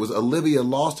then it was Olivia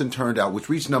Lost and Turned Out, which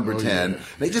reached number 10. Yeah.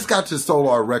 They just got to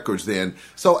Solar Records then.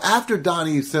 So after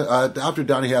Donny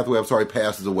Hathaway,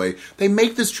 passes away, they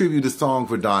make this tribute song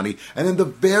for Donny. And then the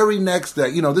very next day,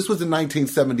 this was in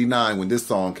 1979 when this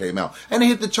song came out. And it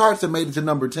hit the charts and made it to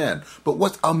number 10. But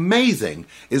what's amazing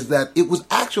is that it was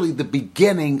actually the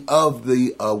beginning of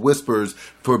the Whispers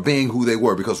for being who they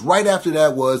were. Because right after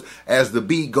that was As the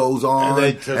Beat Goes On,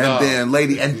 and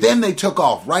then they took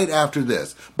off right after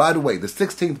this. By the way, the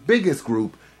 16th biggest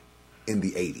group in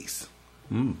the 80s.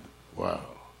 Wow.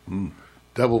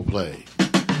 Double play.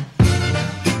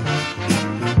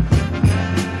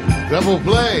 Double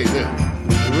play. The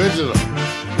original.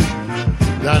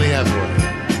 Donny Hathaway.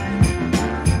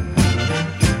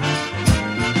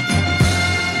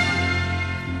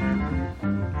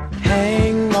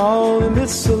 Hang all the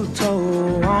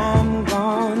mistletoe, I'm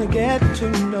gonna get to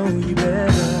know you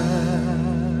better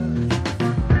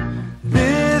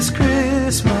this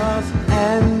Christmas.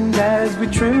 And as we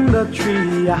trim the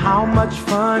tree, how much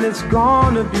fun it's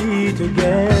gonna be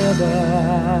together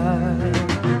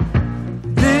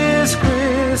this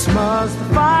Christmas. The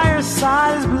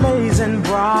fireside is blazing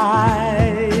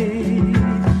bright,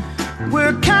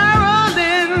 we're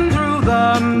caroling through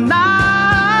the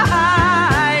night,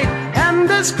 and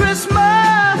this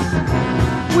Christmas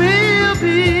will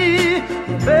be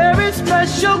a very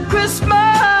special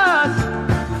Christmas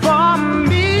for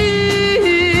me.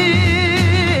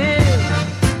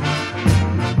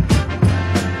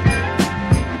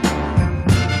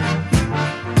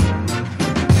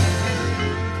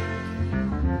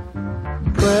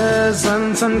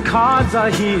 Presents and cards are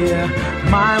here,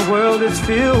 my world is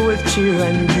filled with cheer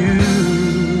and you.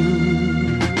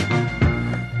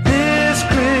 This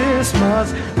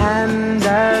Christmas, and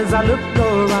as I look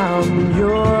around,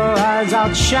 your eyes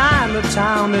outshine the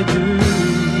town they do.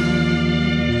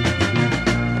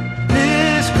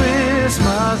 This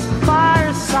Christmas, the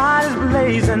fireside is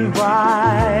blazing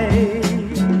bright,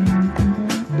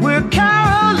 we're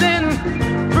caroling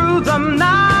through the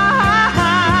night.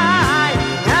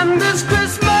 This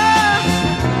Christmas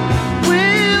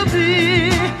will be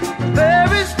a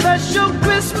very special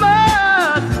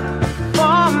Christmas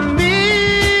for me,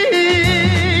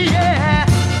 yeah.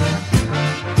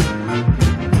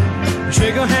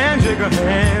 Shake a hand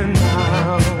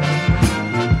now.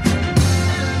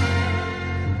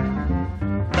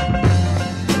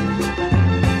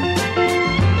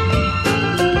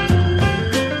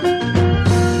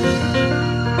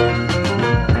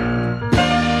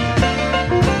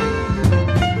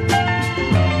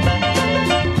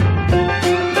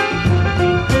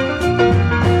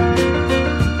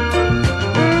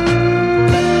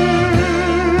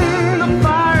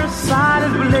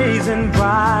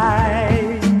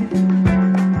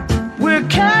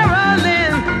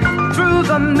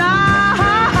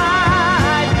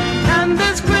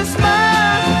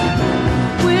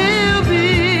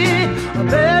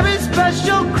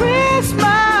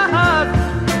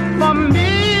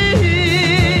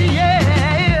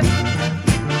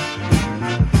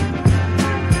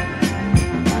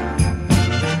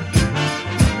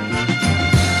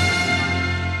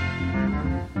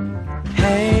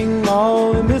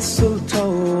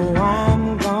 Mistletoe,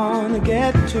 I'm gonna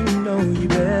get to know you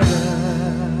better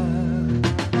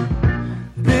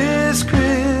this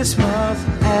Christmas.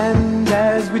 And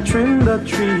as we trim the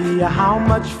tree, how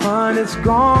much fun it's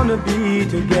gonna be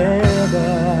together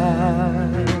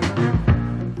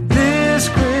this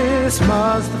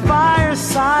Christmas. The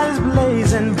fireside is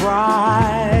blazing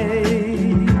bright,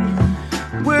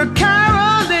 we're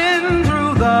caroling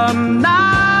through the night,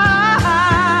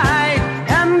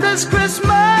 and this Christmas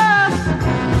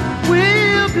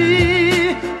will be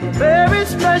a very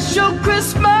special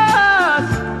Christmas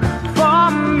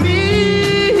for me.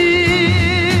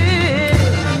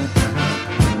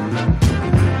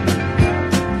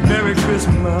 Merry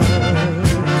Christmas.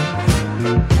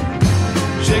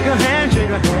 Shake a hand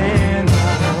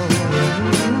now.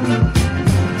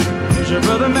 Wish your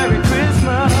brother Merry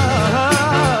Christmas.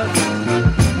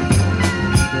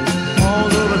 All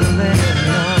over the land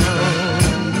now.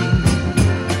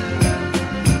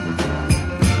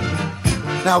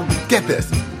 Now, get this.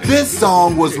 This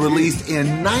song was released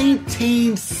in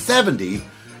 1970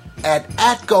 at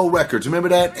Atco Records. Remember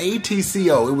that?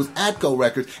 ATCO. It was Atco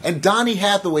Records. And Donny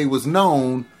Hathaway was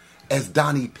known as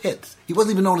Donnie Pitts. He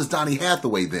wasn't even known as Donnie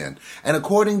Hathaway then. And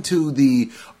according to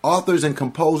the Authors and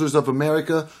Composers of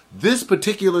America, this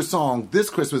particular song, this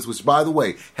Christmas, which by the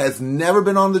way has never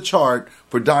been on the chart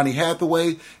for Donnie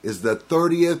Hathaway, is the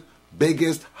 30th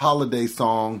biggest holiday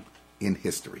song in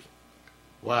history.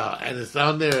 Wow, and it's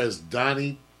on there as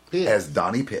Donnie Pitts. As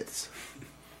Donnie Pitts.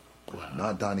 Wow.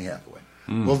 Not Donnie Hathaway.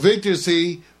 Well, Victor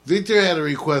had a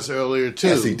request earlier, too.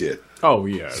 Yes, he did. Oh,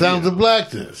 yeah. Sounds of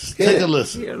Blackness. Take a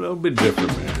listen. Yeah, a little bit different,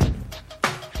 man.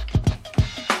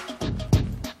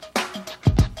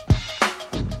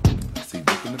 See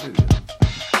Vic in the video.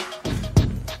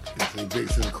 See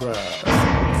Vic's in the crowd.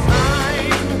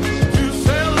 Time to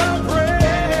celebrate.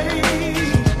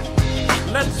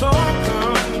 Let's all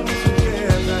come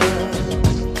together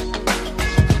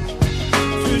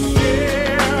to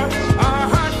share our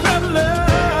hearts of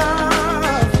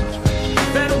love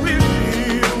that we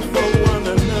feel for one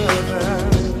another.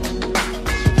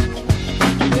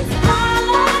 It's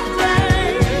holiday,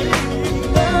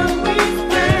 love we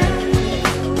spend.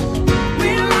 We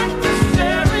like to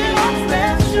share it on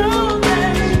special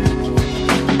days.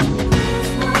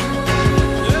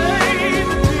 Day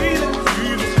the day that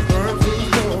Jesus Christ was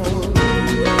born.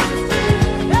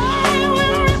 Hey,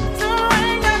 we're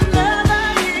entering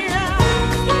another year.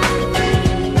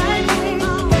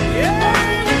 Yeah,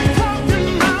 we're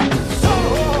talking about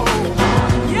soul.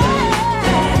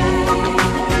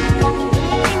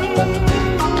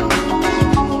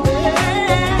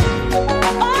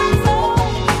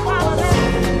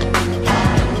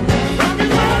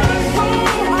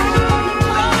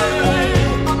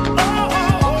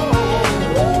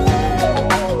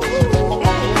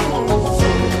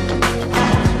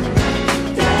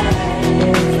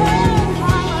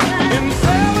 In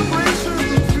celebration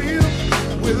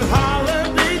filled with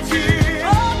holiday cheer.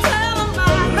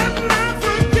 Let's not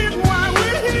forget why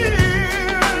we're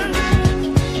here.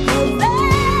 There's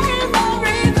a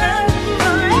reason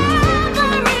for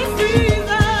every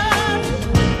season.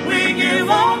 We give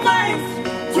all thanks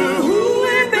to who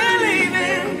we believe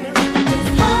in. It's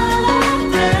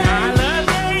holiday,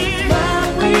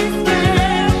 love we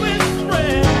spread,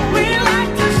 we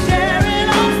like to share it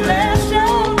on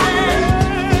special days.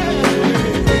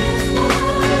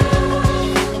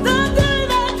 The day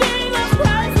that Jesus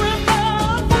Christ was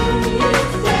born.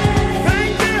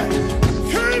 Thank you,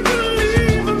 can't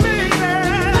believe I made it.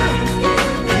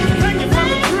 Thank you for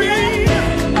the tree.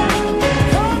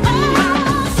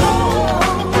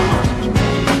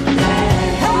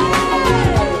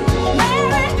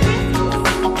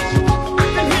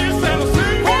 I can hear Santa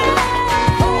sing.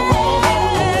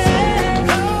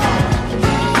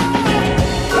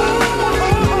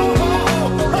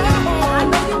 I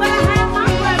know you better have my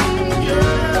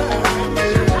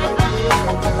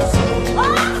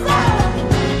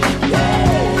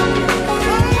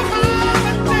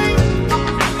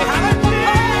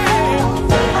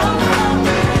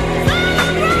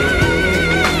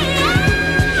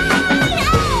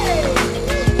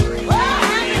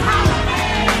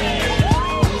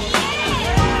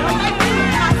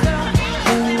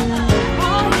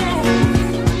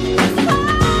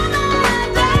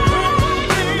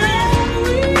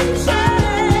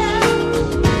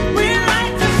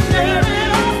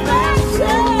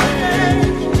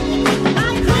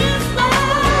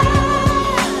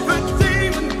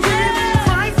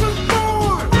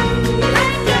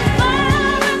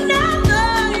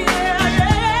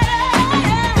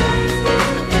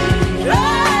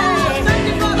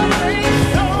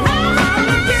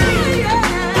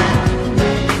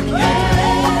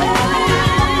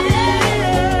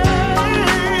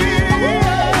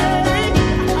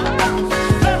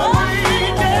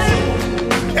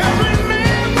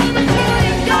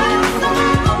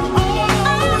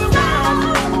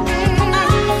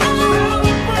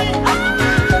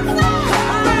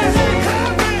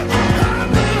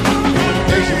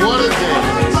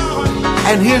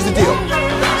And here's the deal.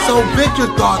 So Victor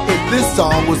thought that this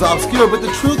song was obscure, but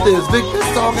the truth is, Vic, this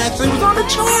song actually was on the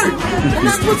chart. And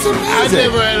that's what's I amazing.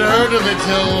 never had heard of it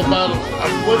till about,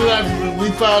 we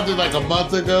found it like a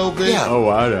month ago, Vic. Yeah. Oh,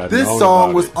 I This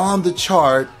song was on the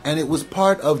chart, and it was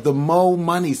part of the Mo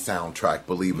Money soundtrack,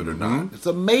 believe it or not. It's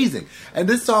amazing. And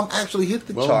this song actually hit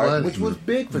the Mo chart, Money. which was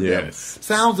big for Yes. them.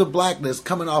 Sounds of Blackness,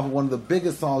 coming off of one of the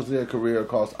biggest songs of their career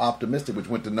called Optimistic, which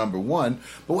went to #1.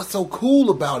 But what's so cool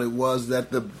about it was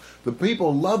that the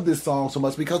people loved this song so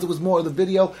much because it was more of the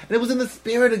video, and it was in the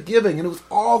spirit of giving, and it was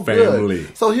all Family.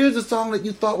 good. So here's a song that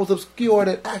you thought was obscure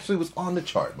that actually was on the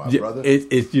chart, my brother.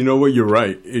 It you know what, you're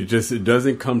right. It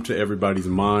doesn't come to everybody's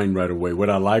mind right away. What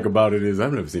I like about it is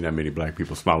I've never seen that many black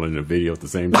people smiling in a video at the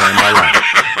same time in my life.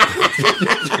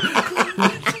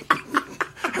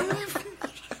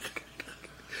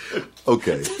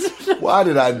 Okay. Why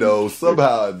did I know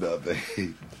somehow or another?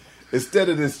 Instead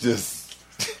of this just,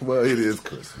 well, it is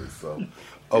Christmas, so.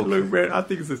 Okay. Look, man, I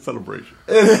think it's a celebration.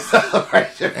 It is a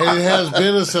celebration. And it has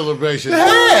been a celebration. It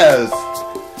has.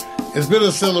 It's been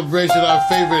a celebration. Our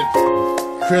favorite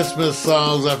Christmas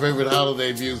songs, our favorite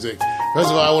holiday music. First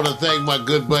of all, I want to thank my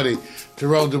good buddy,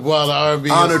 Tyrone Dubose, the R&B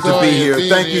Honored to be here.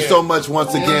 Thank you so much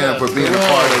once again for being a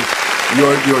part of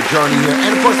your journey here.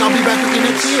 And of course, I'll be back with you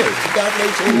next year.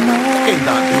 2018. I can't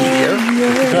not be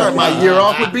here. Start my year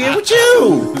off with being with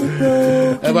you.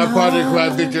 And my partner,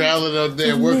 iVictor Allen, up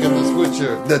there working the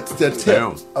switcher. The tip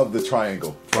of the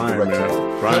triangle. Coming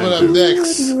up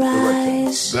next,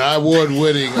 the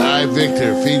award-winning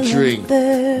iVictor featuring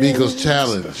Meko's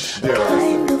Challenge.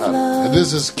 And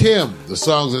this is Kim. The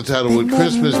song's entitled What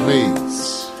Christmas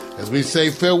Means. As we say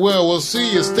farewell, we'll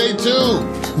see you. Stay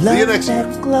tuned. See you next year.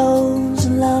 Love that glows,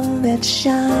 love that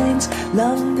shines,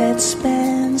 love that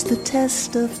spans the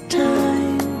test of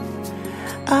time.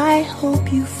 I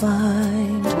hope you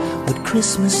find what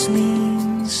Christmas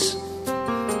means.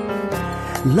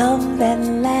 Love that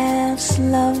laughs,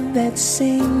 love that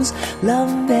sings,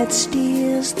 love that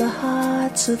steers the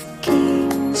hearts of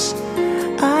kings.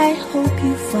 I hope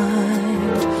you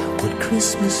find what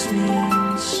Christmas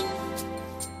means.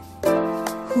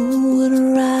 Who would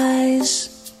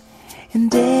rise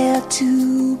and dare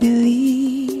to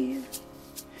believe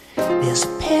there's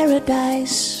a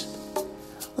paradise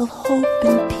of hope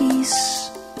and peace?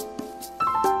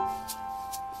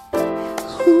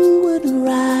 Who would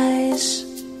rise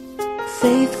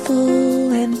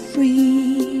faithful and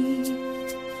free?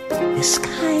 This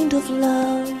kind of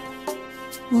love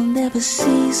will never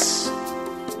cease.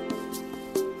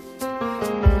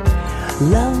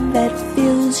 Love that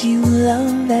fills you,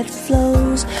 love that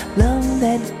flows, love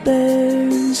that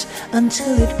burns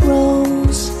until it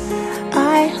grows.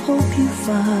 I hope you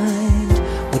find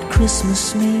what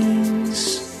Christmas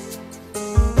means.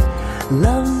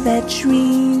 Love that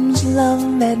dreams,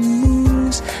 love that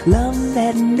moves, love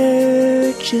that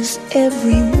nurtures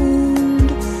every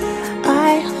wound.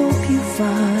 I hope you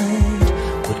find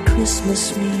what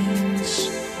Christmas means.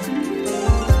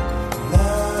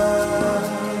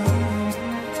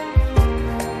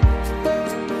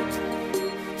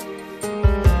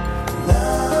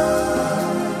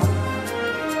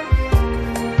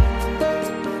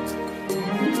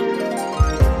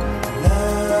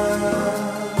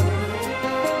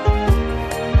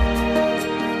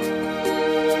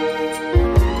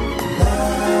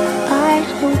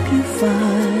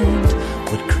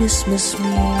 Christmas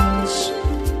means.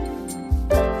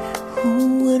 Who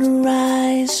would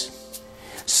rise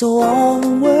so all the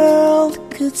world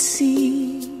could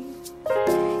see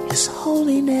His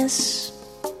holiness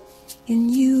in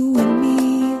you and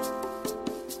me?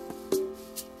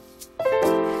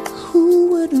 Who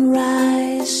would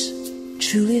rise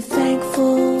truly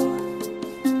thankful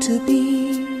to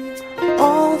be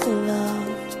all the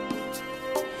love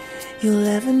you'll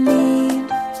ever need?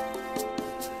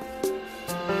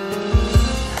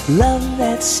 Love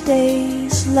that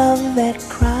stays, love that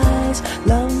cries,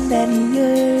 love that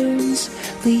yearns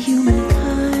for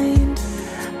humankind.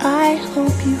 I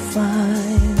hope you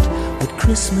find what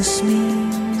Christmas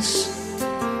means.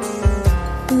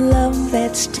 Love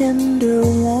that's tender,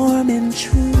 warm and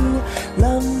true,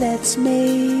 love that's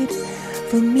made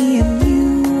for me and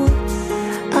you.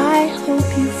 I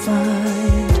hope you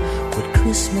find what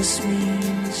Christmas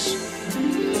means.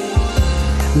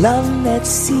 Love that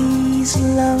sees,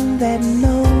 love that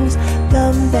knows,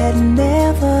 love that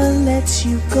never lets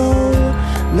you go.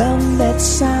 Love that's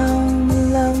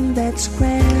sound, love that's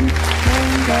grand,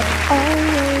 love that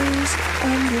always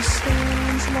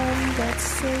understands. Love that's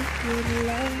sacred,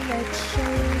 love that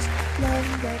shows,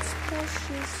 love that's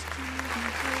precious to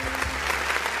behold.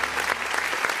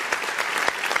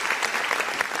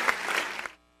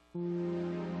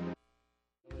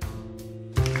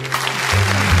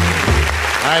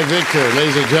 iVictor,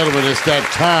 ladies and gentlemen, it's that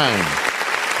time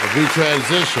as we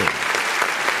transition.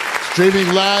 Streaming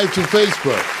live to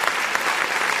Facebook.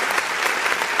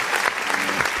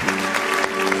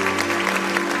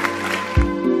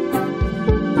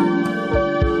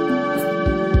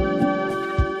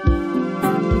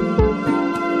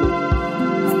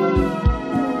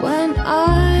 When I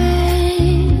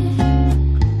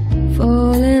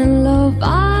fall in love,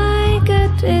 I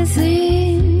get dizzy.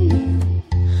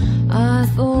 I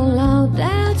fall out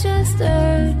there just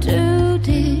to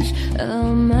dish a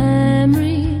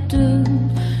memory to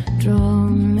draw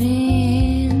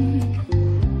me in.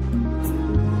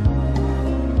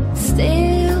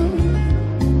 Still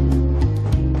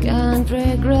can't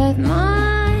regret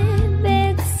my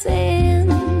big sin.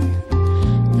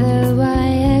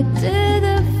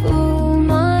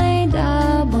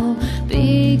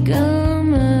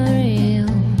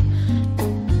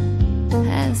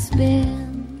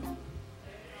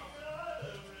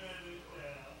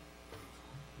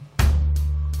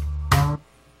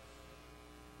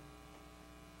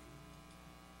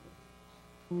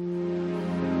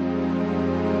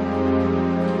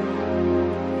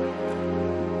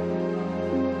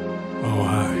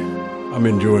 I'm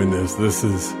enjoying this. This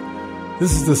is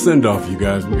the send-off, you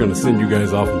guys. We're going to send you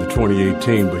guys off into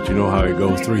 2018, but you know how it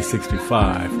goes,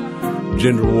 365.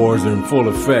 Gender wars are in full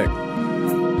effect.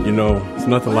 You know, it's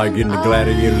nothing like getting the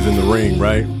gladiators in the ring,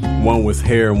 right? One with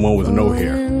hair and one with no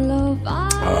hair.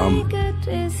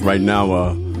 Right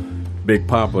now, Big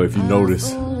Papa, if you notice,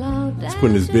 is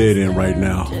putting his bid in right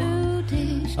now.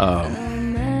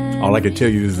 All I can tell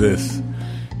you is this.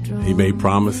 He made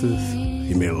promises.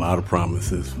 He made a lot of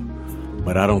promises.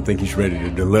 But I don't think he's ready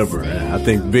to deliver. And I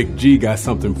think Vic G got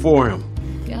something for him.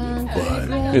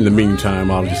 But in the meantime,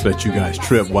 I'll just let you guys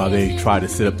trip while they try to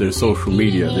set up their social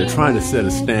media. They're trying to set a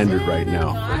standard right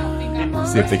now.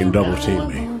 See if they can double team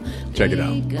me. Check it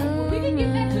out. We can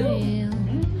get that too.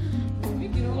 We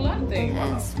can do a lot of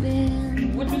things.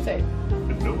 What'd you say?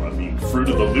 No, I mean Fruit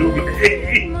of the Loom.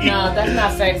 No, that's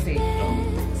not sexy.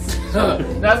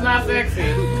 That's not sexy.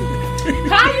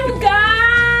 Hi, you guys.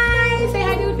 Say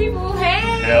hi to the people. Hey.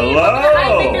 Hello.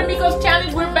 iVictor Meko's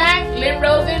Challenge. We're back. Lynn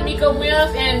Rosen, Meko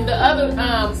Williams, and the other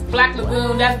Black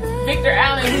Lagoon. That's Victor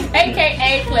Allen, who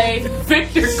a.k.a. plays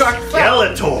Victor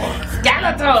Skeletor.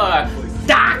 Skeletor.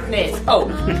 Darkness. Oh.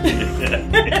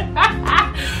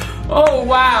 Oh,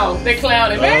 wow. They're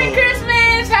clowning. Merry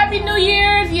Christmas. Happy New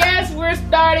Year's. Yes, we're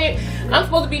started. I'm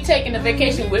supposed to be taking a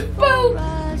vacation with Boo.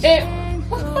 And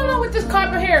what's going on with this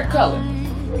copper hair color?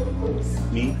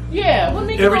 Me? Yeah. What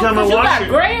Every time I wash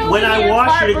it, when I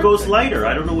wash it, it Copper? goes lighter.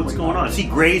 I don't know what's going on. See,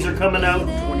 grays are coming out.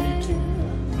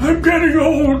 I'm getting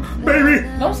old, baby.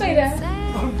 Don't say that.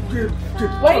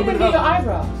 Why you gonna do your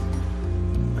eyebrows?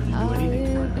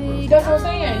 That's what I'm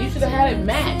saying. You should have had it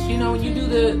match. You know, when you do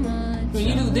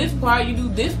this part, you do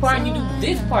this part, and you do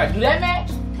this part. Do that match?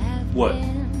 What?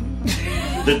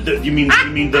 You mean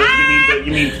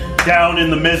down in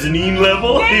the mezzanine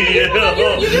level?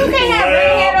 Yeah, you can't have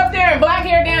red hair up there and black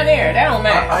hair down there. That don't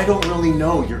matter. I don't really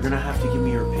know. You're gonna have to give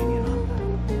me your opinion on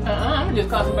that. I'm gonna just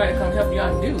call somebody to come help you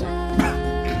out and do it.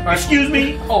 Excuse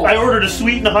me. Oh. I ordered a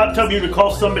suite in a hot tub. You're to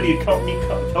call somebody to help me.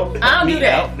 Help I'll me do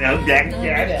that.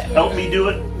 Help me do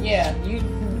it. Yeah, you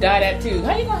dye that too.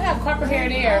 How you gonna have copper hair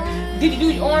there? Did you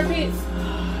do your armpits?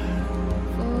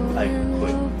 I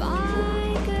put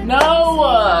No,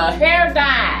 hair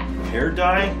dye. hair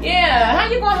dye. Yeah,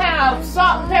 how you gonna have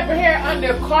salt and pepper hair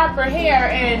under copper hair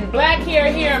and black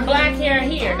hair here and black hair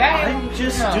here? That I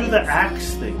just do the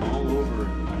axe thing all over.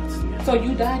 So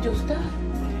you dyed your stuff?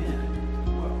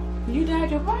 You dyed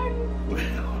your body?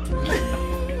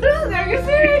 Are you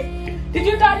serious? Did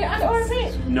you dye your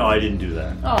underarmpit? No, I didn't do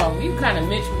that. Oh, you kind of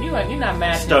you're not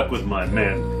matching. Stuck with my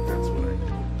men. That's what I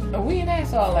did. Oh, we ain't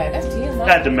asked all that. That's TMI.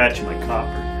 Had to match my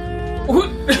copper.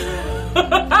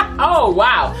 Oh,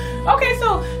 wow. Okay,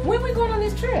 so when we going on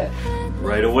this trip?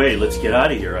 Right away. Let's get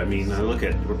out of here. I mean, look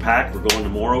at we're packed. We're going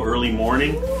tomorrow, early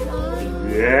morning.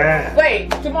 Yeah.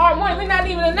 Wait, tomorrow morning? We're not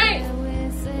leaving tonight?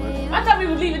 I thought we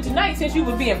were leaving tonight since you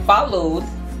were being followed.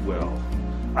 Well,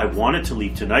 I wanted to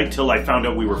leave tonight till I found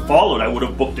out we were followed. I would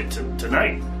have booked it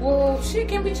tonight. Well, shit,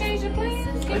 can we change the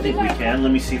plans? I think we can.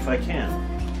 Let me see if I can.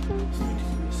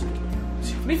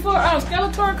 Before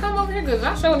Skeletor come over here, because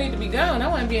I sure need to be gone. I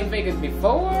want to be in Vegas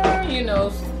before, 10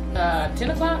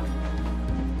 o'clock.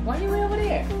 Why are you way over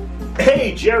there?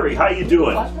 Hey, Jerry, how you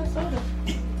doing? Watch my soda.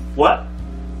 What?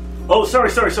 Oh, sorry.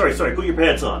 Put your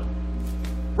pants on.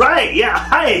 Right, yeah.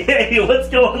 Hi, hey, what's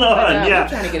going on? Yeah. I'm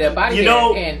trying to get up out of you here.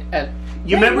 know, And,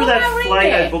 you remember that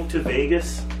flight I booked to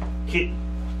Vegas?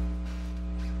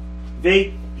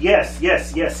 Yes.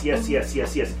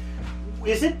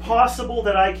 Is it possible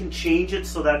that I can change it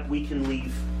so that we can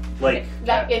leave, like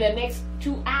in the next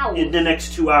 2 hours? In the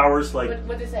next 2 hours, like.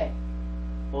 What did it say?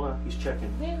 Hold on, he's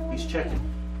checking. Yeah, He's checking.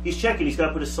 He's checking. He's got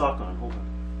to put his sock on. Hold on.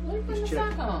 What are you putting the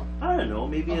sock on? I don't know.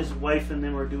 Maybe his wife and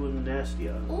them are doing the nasty.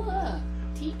 I don't know. Ooh,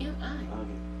 TMI.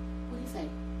 Okay. What do you say?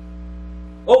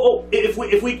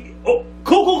 If we. Oh,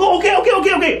 cool. Okay.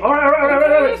 All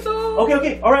right.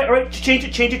 Okay. All right. Change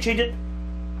it.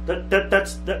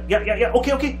 That's. Yeah.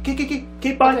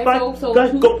 Okay. Bye.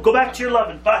 Guys, go back to your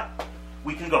loving. Bye.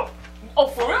 We can go. Oh,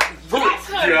 for real? Yes,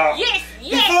 honey. Yeah.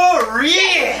 Yes. For real.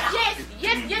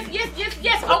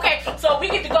 Yes. Okay, so we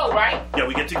get to go, right? Yeah,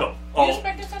 we get to go. You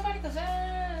expecting somebody? Because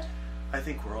I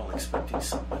think we're all expecting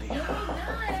somebody. No,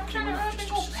 I'm trying to hurry up and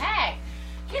go pack.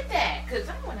 Get that, because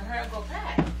I want to hurry up and go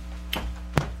pack.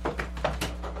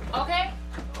 Okay?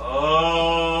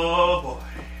 Oh, boy.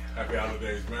 Happy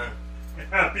holidays, man.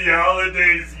 Happy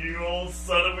holidays, you old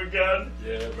son of a gun.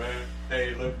 Yeah, man.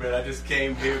 Hey, look, man, I just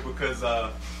came here because,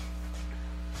 am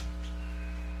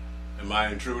I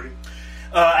intruding?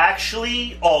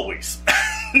 Actually, always.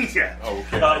 Yeah.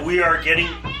 Okay. We are getting...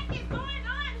 What the heck is going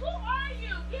on? Who are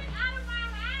you? Get out of my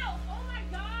house. Oh, my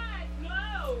God. No.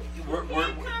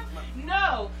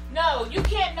 No, you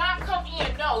cannot come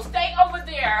in. No, stay over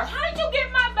there. How did you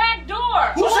get my back door?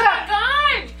 Who's that? Oh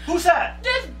my God! Who's that?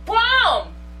 This bum.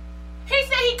 He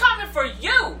said he coming for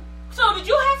you. So did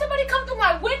you have somebody come through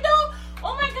my window?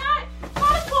 Oh my God!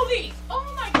 Call the police.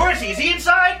 Oh my God! Where is he? Is he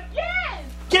inside? Yes.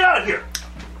 Get out of here!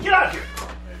 Get out of here!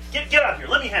 Get out of here!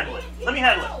 Let me handle it. Let me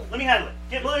handle it. Let me handle it.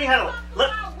 Let me handle it.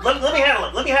 Let me handle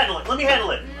it. Let me handle it. Let me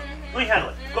handle it. Let me handle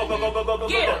it. Go.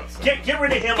 Get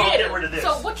rid of him. I'll get rid of this.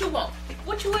 So what you want?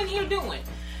 What you in here doing?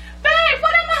 Babe,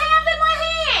 what am I having in my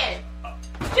hand?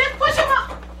 Just push him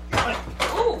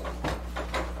up. Ooh.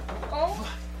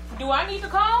 Oh. Do I need to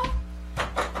call?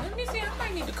 Let me see. I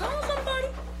might need to call somebody.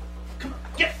 Come on.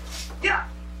 Get out.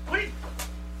 What are you?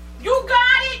 You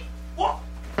got it. What?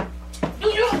 Do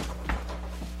you?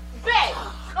 Babe.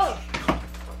 Oh.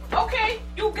 Okay.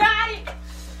 You got it.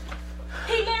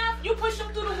 He left. You pushed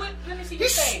him through the window. Let me see your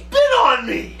face. Spit on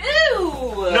me.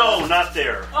 Ew. No, not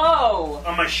there. Oh.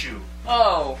 On my shoe.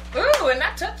 Oh. Ooh, and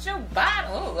I touched your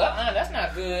bottom. Ooh, that's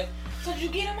not good. So did you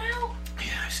get him out?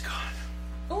 Yeah, he's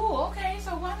gone. Ooh, okay.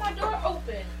 So why my door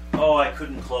open? Oh, I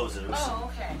couldn't close it. It was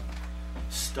okay.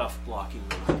 stuff blocking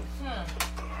me.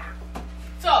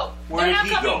 So Where they're did not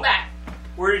he coming go? back.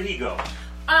 Where did he go?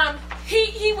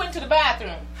 He went to the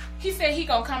bathroom. He said he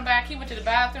gonna come back. He went to the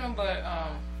bathroom, but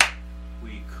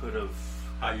we could have.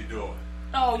 How you doing?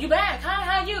 Oh, you back?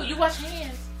 How you? You wash your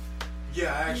hands?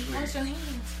 Yeah, I You wash your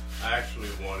hands. actually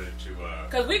wanted to.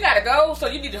 Cause we gotta go, so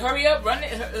you need to hurry up, run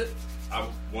it. I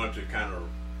wanted to kind of.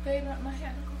 Babe, my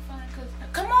hair look fine.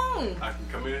 Come on. I can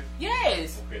come in.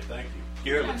 Yes. Okay, thank you.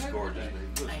 Your hair looks gorgeous, babe.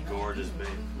 It looks gorgeous, babe.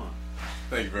 Come on.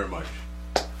 Thank you very much.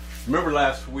 Remember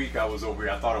last week I was over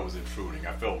here. I thought I was intruding.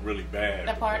 I felt really bad.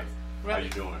 That part. How you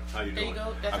doing? How you There doing? you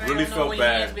go. That's I right. really I don't know felt where your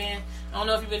bad. hands been. I don't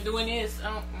know if you've been doing this.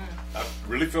 I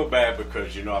really feel bad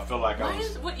because I felt like I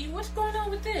was. What's going on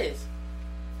with this?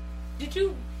 Did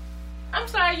you? I'm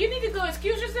sorry. You need to go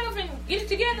excuse yourself and get it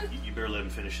together. You better let him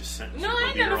finish his sentence. No, He'll I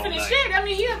ain't be here never all finished night. shit. I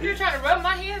mean, he up here trying to rub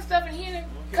my hair and stuff, and he didn't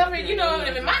cover it. You know,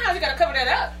 in my house, you gotta cover that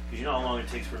up. Because you know how long it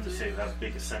takes for him to say that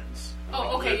big a sentence.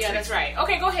 Oh, okay, yeah, that's right.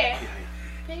 Okay, go ahead.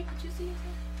 Babe, did you see his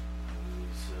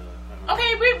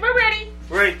Okay, we're ready.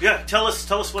 Right, yeah. Tell us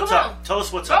what's Come up. on. Tell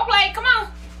us what's Go up. play. Come on.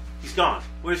 He's gone.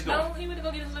 Where's he going? No, he went to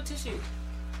go get his little tissue.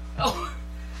 Oh.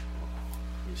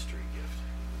 Mystery gift.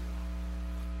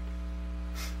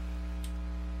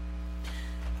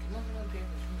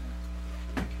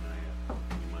 Can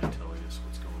you mind telling us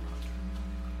what's going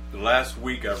on? The last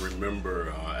week I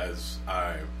remember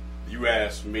you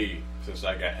asked me, since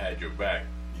I had your back,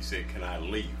 you said, can I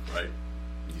leave, right?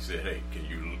 And you said, hey, can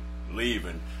you leave?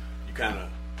 And you kind of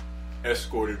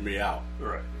escorted me out.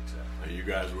 Right, exactly. And you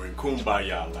guys were in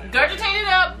Kumbaya land. Gurgitated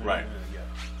up. Right.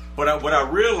 But what I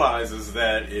realized is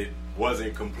that it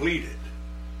wasn't completed.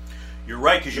 You're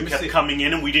right, because you kept coming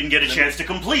in and we didn't get a chance to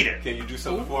complete it. Can you do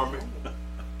something for me?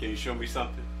 Can you show me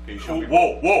something? Can you show me?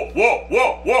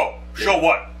 Whoa. Show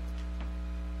what?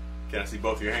 Can I see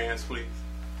both your hands, please?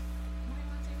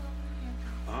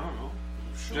 I don't know.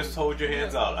 Sure. Just hold your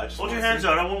hands out. I just Hold wanna your hands see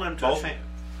out. I won't let him touch both you. hands.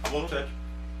 I won't touch.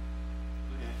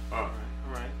 All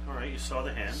right. You saw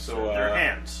the hands. So, they're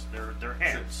hands. They're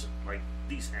hands. Like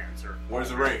these hands are. Where's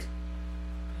the ring?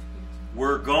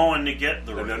 We're going to get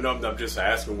the ring. No, I'm just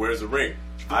asking. Where's the ring?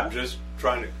 I'm just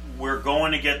trying to. We're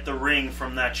going to get the ring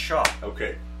from that shop.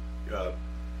 Okay,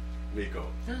 Meko.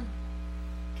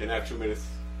 Can I have 2 minutes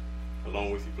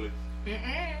alone with you, please?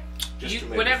 Just 2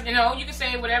 minutes. Whatever you can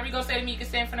say whatever you gonna say to me. You can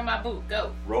say in front of my booth.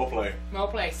 Go. Role play. Role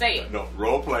play. Say it. No,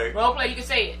 role play. Role play. You can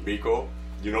say it. Meko,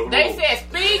 you know the They rules. said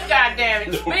speak. Goddamn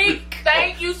it, speak.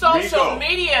 Thank you, social Meko.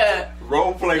 media.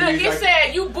 Role play Look, means it like-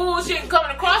 said you bullshitting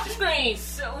coming across the screen.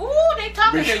 Ooh, they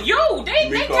talking to you. They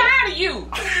Meko. tired of you.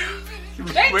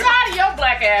 They tired of your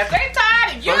black ass. They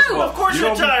tired of you. First all, Of course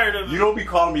you're tired of You don't be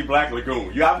calling me Black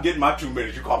Lagoon. I'm getting my 2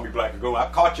 minutes. You call me Black Lagoon. I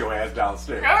caught your ass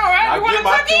downstairs. All right, Now you want get a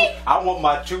my cookie? I want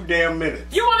my 2 damn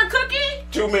minutes. You want a cookie?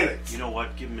 2 minutes. You know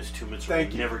what? Give him his 2 minutes. Thank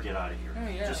We'll you. never get out of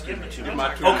here. yeah, Just give him 2 Give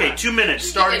minutes. my 2 Okay, minutes. 2 minutes. You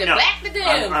Starting get now. it Black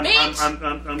Lagoon, bitch.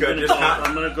 I'm Good, gonna just go. count.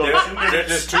 I'm gonna go. Just- 2 minutes.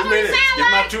 Just 2 That's what it minutes. sound Give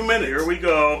my like. 2 minutes. Here we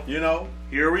go. You know.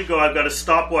 Here we go. I've got a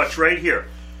stopwatch right here.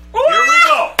 Ooh, Here we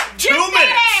go. get 2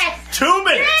 that minutes. 2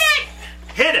 minutes. Get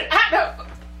Hit it. I-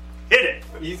 Hit it.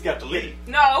 He's got to leave.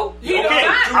 No, he Okay,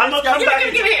 don't. I'm gonna come give back.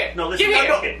 It, give it here. No, listen. Give it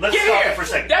here. Okay, let's give it stop here. it for a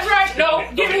second. That's right. No, Okay,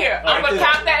 give it okay. here. All I'm right, gonna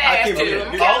count that I ass keep too. it.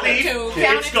 I'm I'll counting leave. two. Okay,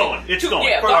 Count it's it going. two. It's going.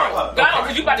 Yeah, All right, go,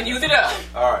 because you about to use it up.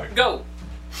 All right. Go.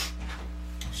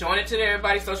 Showing it to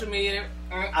everybody, social media.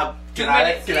 Can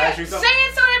I ask you something? Say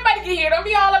it so everybody can hear. Don't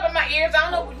be all up in my ears.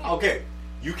 I don't know. Okay.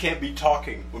 You can't be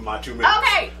talking with my 2 minutes.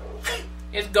 Okay.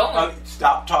 It's going.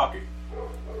 Stop talking.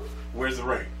 Where's the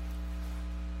ring?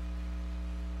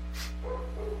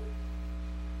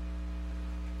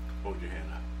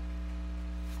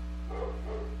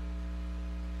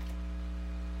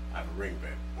 a ring,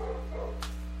 baby.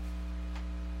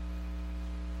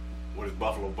 What is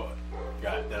Buffalo Butt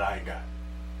got that I ain't got?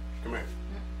 Come here.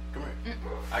 Come here.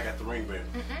 I got the ring, baby.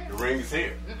 The ring is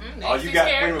here. All you got.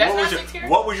 Wait a minute,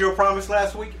 what was your promise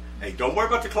last week? Hey, don't worry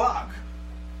about the clock.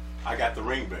 I got the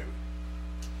ring, baby.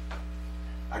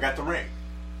 I got the ring.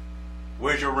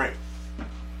 Where's your ring?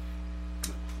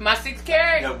 My 6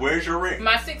 carat. Now, where's your ring?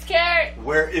 My 6 carat.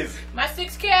 Where is it? My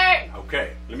 6 carat.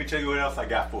 Okay, let me tell you what else I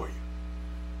got for you.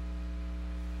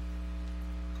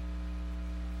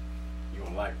 You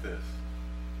don't like this.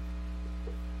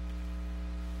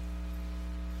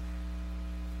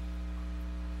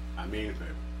 I mean it,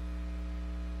 baby.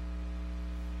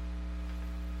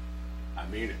 I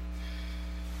mean it.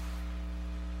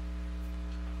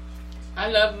 I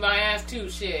love my ass too,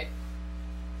 shit.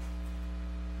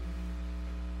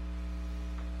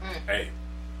 Hey,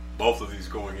 both of these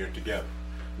going here together.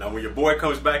 Now, when your boy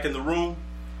comes back in the room,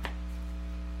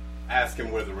 ask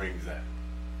him where the ring's at.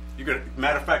 You gonna,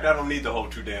 matter of fact, I don't need the whole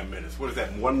 2 damn minutes. What is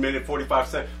that? 1 minute 45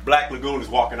 seconds. Black Lagoon is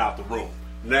walking out the room.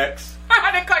 Next.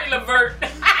 They call you Levert.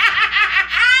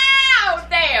 Oh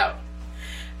damn.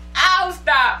 Oh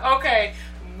stop. Okay,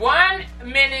 1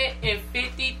 minute and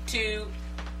 52.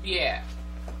 Yeah.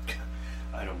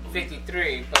 I don't believe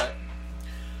 53, but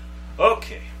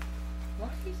okay. why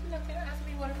are you sitting up there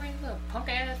asking me what a ring look? Punk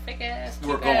ass, fake ass.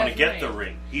 We're going to get the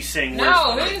ring. He's saying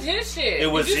no, where's the it's ring? his shit. It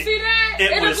was Did you see that?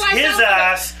 It was looked like his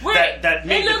ass that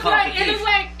made the complication. It looked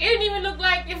like it didn't even look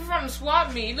like it was from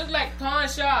Swap Me. It looked like pawn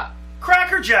shop.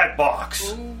 Cracker Jack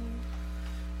box. Ooh.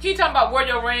 He talking about where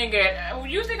your ring at.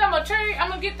 You think I'm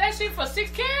gonna get that shit for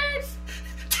 6 carats?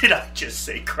 Did I just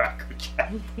say Cracker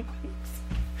Jack?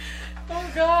 Oh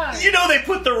God! You know they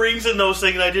put the rings in those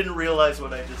things. I didn't realize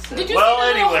what I just said. Did you well,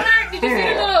 see the anyway. Did you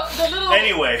see the little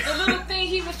Anyway. the little thing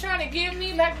he was trying to give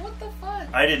me? Like, what the fuck?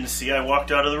 I didn't see. I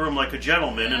walked out of the room like a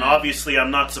gentleman, and obviously I'm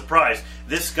not surprised.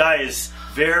 This guy is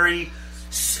very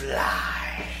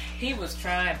sly. He was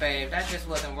trying, babe. That just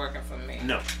wasn't working for me.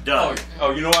 No, done.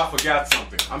 Oh, you know, I forgot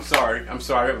something. I'm sorry. I'm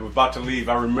about to leave.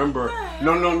 I remember.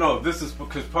 No. This is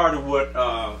because part of what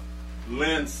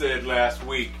Lynn said last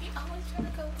week.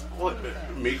 What,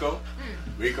 Meko?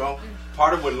 Meko?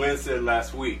 Part of what Lynn said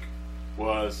last week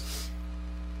was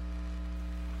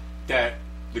that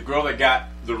the girl that got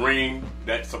the ring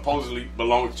that supposedly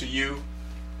belongs to you,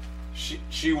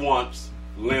 she wants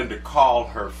Lynn to call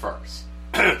her first.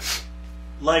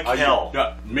 Like hell.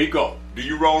 Meko, do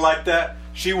you roll like that?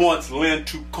 She wants Lynn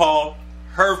to call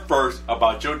her first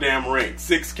about your damn ring.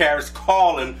 6 carats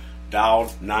calling,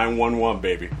 dial 911,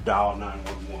 baby. Dial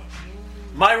 911.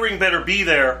 My ring better be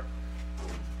there,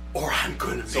 or I'm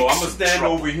gonna. So I'm gonna stand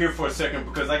over here for a second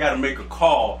because I gotta make a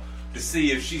call to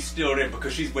see if she's still there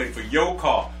because she's waiting for your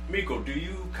call. Meko, do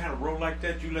you kind of roll like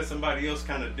that? You let somebody else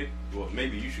kind of well,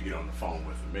 maybe you should get on the phone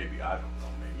with her. Maybe I don't know.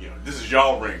 Maybe this is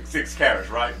y'all ring, 6 carats,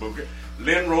 right? But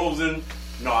Lynn rolls in.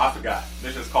 No, I forgot.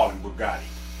 Let's just call him Bugatti.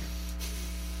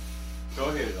 Go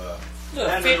ahead.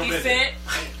 Look, 50 Cent.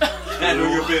 Handle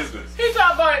your business. He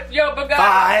talking about your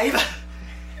Bugatti. 5,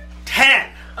 10.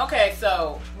 Okay,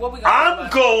 so what we gonna I'm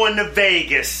going to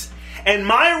Vegas, and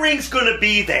my ring's gonna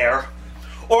be there,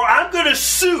 or I'm gonna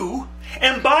sue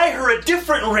and buy her a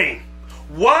different ring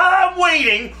while I'm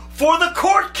waiting for the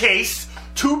court case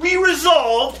to be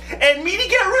resolved and me to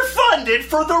get refunded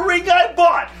for the ring I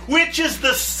bought, which is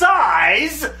the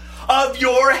size of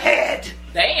your head.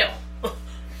 Damn.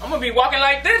 I'm gonna be walking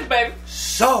like this, baby.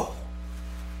 So,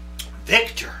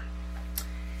 Victor,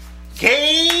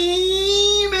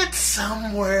 game it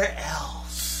somewhere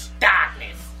else.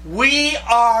 Darkness. We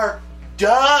are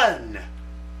done.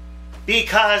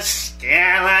 Because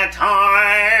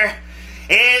Skeletor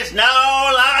is no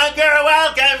longer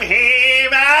welcome here,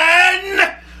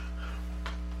 man.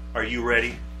 Are you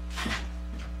ready?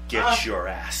 Get your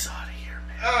ass out of here,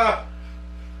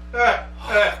 man.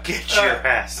 Get your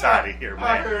ass out of here, man.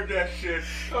 I heard that shit.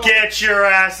 Get your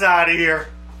ass out of here.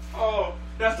 Oh,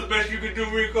 that's the best you can do,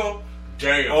 Meko?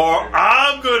 Damn. Or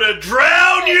I'm gonna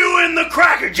drown you in the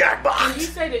Cracker Jack box. You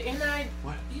said the N-I...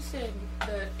 What? You said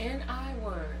the N-I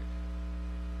word.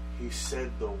 He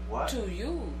said the what? To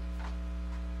you.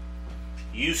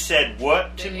 You said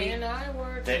what to the me? The N-I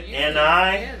word the to you.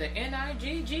 N-I? Yeah, the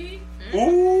N-I-G-G.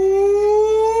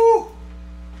 Ooh.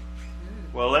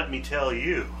 Well, let me tell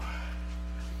you.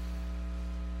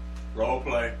 Role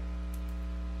play.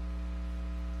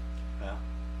 Yeah.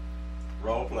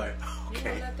 Role play. You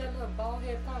gonna let that little bald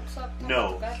head punk suck?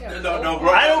 No. No.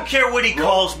 I don't care what he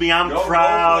calls me. I'm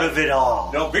proud of it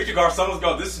all. No, Victor Garcella's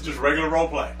go. This is just regular role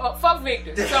play. Oh, fuck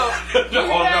Victor. So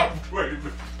no, wait,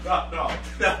 no,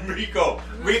 Meko.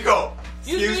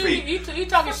 Excuse me. You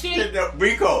talking shit? No,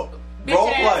 Meko. bitch Role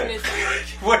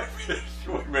assness.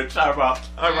 Wait a minute. Time out.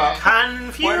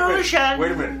 Confusion.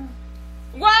 Wait a minute.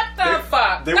 What the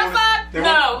fuck? They The wanna- fuck? they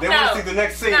No, wanna- they wanna see the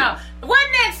next scene. No. What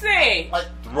next scene? Like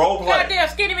role play. Goddamn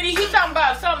skinny bitty. He talking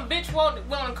about some bitch want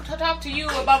to talk to you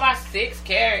about my 6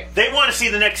 carat. They want to see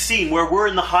the next scene where we're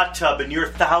in the hot tub and you're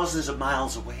thousands of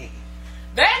miles away.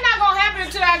 That ain't not gonna happen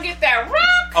until I get that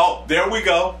rock. Oh, there we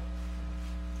go.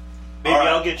 Maybe All right.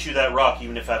 I'll get you that rock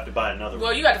even if I have to buy another one.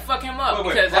 Well, you got to fuck him up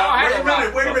Wait, because I don't have a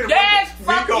rock. Wait a minute. Yes,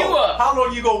 fuck Meko, you up. How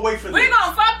long you gonna wait for We this?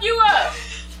 gonna fuck you up.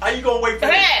 How you gonna wait for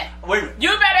this? Hey, Wait a minute. you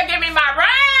better give me my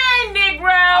ring,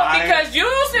 Negro, because you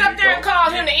sit up there and call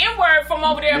him the N-word from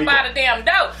over there by the damn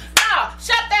door. No,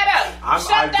 shut that up. I'm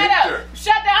Shut that iVictor. up.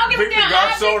 Shut that. I don't give a Victor damn.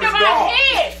 Garçon iVictor is my gone.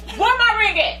 head. Where my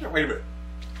ring at? Wait a minute.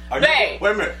 Babe.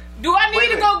 Wait a minute. Do I Wait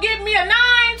need a to go get me a 9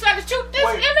 so I can shoot this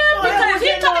Wait. in there? Because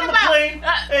he's talking about.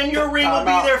 And your ring will Time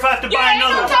out. be there if I have to buy Yeah, ain't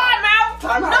another no one. time out.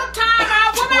 Time out. No time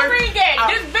out. Where my Wait. ring at?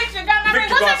 This bitch that got my ring.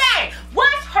 Victor What's her Garçon. name?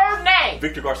 What's her name?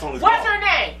 Victor Garçon is What's gone. her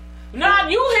name? No,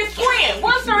 you his twin.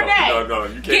 What's her name? No,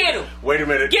 you can't. Get him. Wait a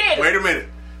minute. Get him. Wait a minute.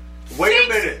 Wait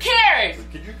a 6 minute. carats.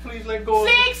 Could you please let go of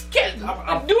 6 carats.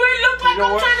 I'm- Do it look like you know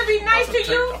I'm what? trying to be nice I'm to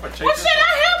gonna you? take- I'm gonna take Well, this shit,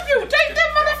 I help you. Take that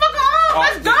motherfucker home.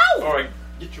 Let's go. All right.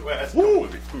 Get your ass on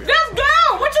with me. Come here. Let's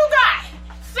go. What you got?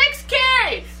 6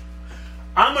 carats.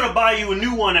 I'm going to buy you a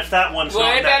new one if that one's Well,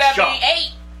 not it in that better shop. be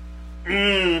 8.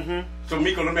 Mm-hmm. So,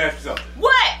 Meko, let me ask you something.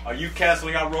 What? Are you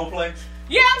canceling out role plays?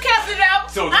 Yeah, I'm canceling it out.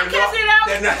 So I'm they're not- canceling it out.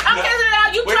 they're not- I'm canceling it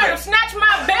out. You Wait a trying to minute. snatch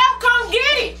my belt? Come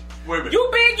get it. Wait a minute. You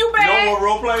big, you bad. No more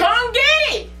role plays? Come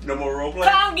get it. No more role plays?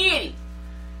 Come get it.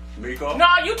 Meko? No,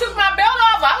 you took my belt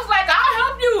off. I was like, I'll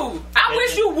help you. I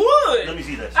wish you would. Let me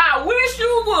see this. I wish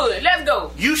you would. Let's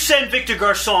go. You send Victor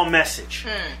Garçon a message.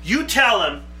 You tell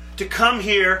him to come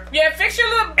here. Yeah, fix your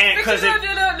little, And fix 'cause your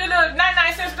little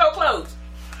 99-cent store clothes.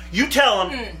 You tell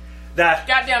him that.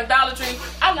 Goddamn Dollar Tree.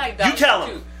 I like Dollar You tell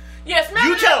Tree him. too. Yes, man.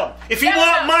 You tell him. If he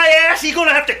want my ass, he's going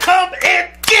to have to come and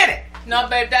get it. No,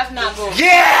 babe, that's not good.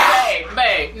 Yeah!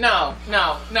 Babe, no.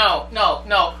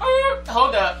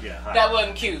 Hold up. Yeah, hi. That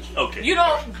wasn't cute. Okay. You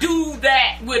don't do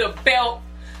that with a belt.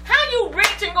 How you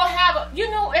rich and gonna have a,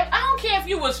 if I don't care if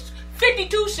you was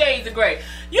 52 shades of gray.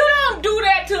 You don't do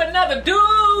that to another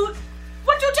dude.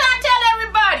 What you trying to tell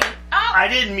everybody? I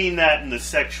didn't mean that in the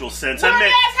sexual sense. Well, I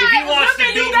meant that's if how he it was wants to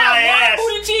looking. You beat got my one ass.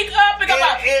 booty cheek up and go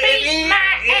about, beat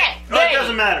my ass. No, it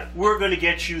doesn't matter. We're going to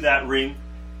get you that ring.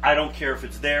 I don't care if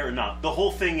it's there or not. The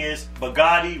whole thing is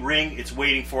Bugatti ring. It's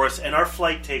waiting for us, and our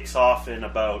flight takes off in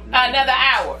about Another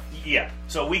hour. Yeah,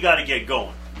 so we got to get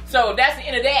going. So that's the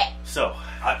end of that. So,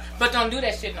 But don't do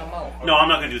that shit no more. no, I'm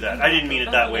not going to do that. I didn't mean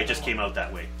it that way. It just came out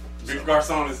that way. Victor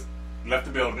Garçon has left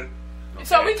the building.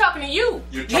 So we talking to you.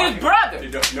 You're His talking- brother. You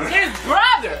don't- no. His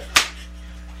brother.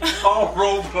 All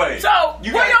role play. So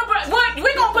You where got- what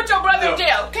we gonna put your brother No. in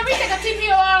jail? Can we take a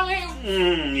TPO out of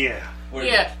him? Yeah.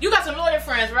 Yeah. You got some lawyer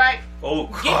friends, right? Oh,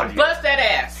 God. Bust that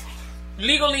ass.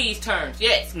 Legalese terms.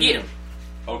 Yes. Get him.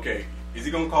 Okay. Is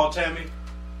he going to call Tammy?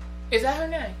 Is that her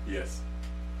name? Yes.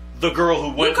 The girl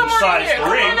who went come and on sized here. the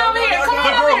Come ring. on over here. Come The on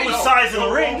girl over who here. was sizing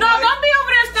the ring. No, don't be over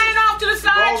there standing off to the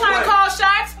side Role trying to play. call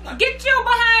shots. Get your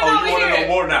behind Oh, over you want here. to know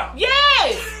more now?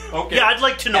 Yes. Okay. Yeah, I'd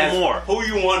like to know more. Who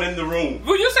you want in the room?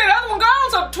 Well, you said the other one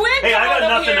gone, so twin. Hey, come I on got over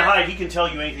nothing to here. hide. He can tell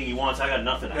you anything he wants. I got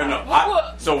nothing to hide.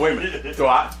 No. So wait a minute. So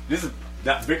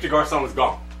Victor Garçon is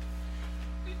gone.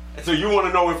 So you want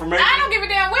to know information? I don't give a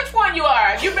damn which one you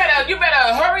are. You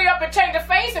better hurry up and change the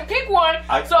face and pick one.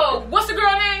 What's the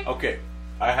girl name? Okay.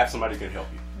 I have somebody can help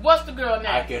you. What's the girl name?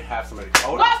 I can have somebody.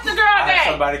 What's the girl I name?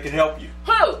 have somebody can help you.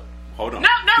 Who? Hold on. No.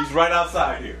 He's right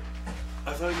outside here.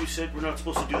 I thought you said we're not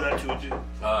supposed to do that to a dude.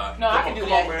 No, I can do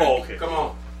that. On, man. Oh, okay. Come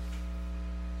on.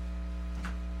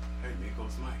 Hey,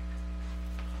 Meko's mic.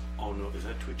 Oh, no. Is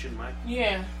that twitching, Mike?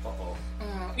 Yeah. Uh-oh.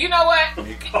 You know what?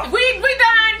 we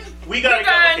done. We gotta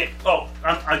done. go. Okay. Oh,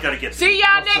 I gotta get. See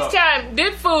y'all What's next up? time.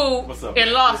 Did food What's up?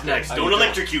 and lost What's next? it. Don't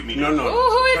electrocute me. No. Ooh,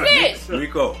 who is this?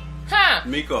 Meko. Huh?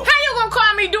 Meko. How you gonna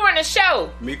call me during the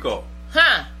show? Meko.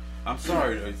 Huh? I'm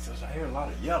sorry. I hear a lot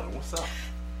of yelling. What's up?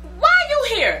 Why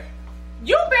you here?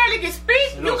 You barely can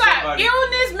speak. You know, You got somebody-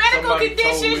 illness, medical somebody told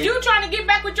conditions. me- You trying to get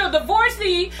back with your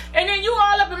divorcee, and then you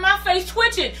all up in my face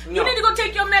twitching. You No. need to go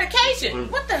take your medication.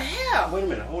 What the hell? Wait a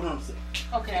minute. Hold on a second.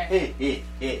 Okay. Hey.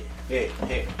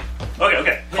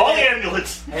 Okay. Call the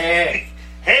ambulance. Hey.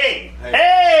 Hey.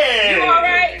 You all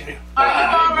right? Are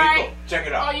you all right? Meko, check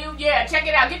it out. Are you? Yeah, check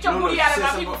it out. Get your booty out of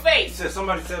my people's face.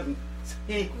 Somebody said.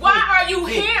 Why are you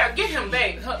here? Get him,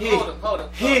 babe. Hold him.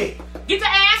 Hey. Get the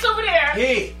ass over there.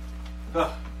 Hey.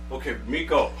 Okay,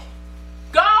 Meko.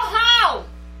 Go home.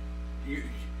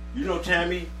 You know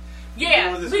Tammy? Yeah,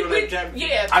 You know this girl,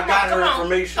 yeah. I got come her on.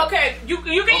 information. Okay, you can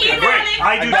email Great. it.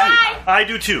 I do Bye. too. I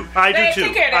do too. I Babe, do take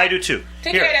too. care of that. I do too.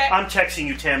 Take Here, care of that. I'm texting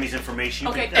you Tammy's information.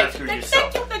 You Okay, can thank ask you, her thank you,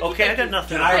 yourself. thank you, Okay, I got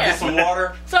nothing. Can I get some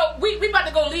water? So we about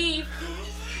to go leave.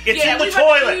 It's Yeah, in the we about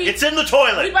to toilet. leave. It's in the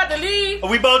toilet. We about to leave. Are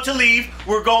we about to leave?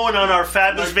 We're going on our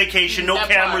fabulous vacation. No That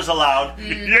cameras part. allowed.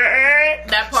 Yeah.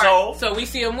 That part. So, So we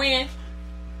see him when?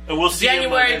 and we'll see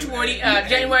January him 20,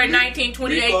 January 19,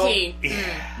 2018.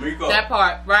 Meko. That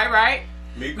part, right?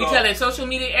 Meko. We telling social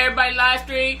media, everybody live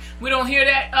stream. We don't hear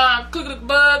that click of the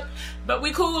bug, but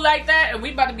we cool like that, and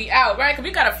we about to be out, right? Because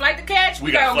we got a flight to catch.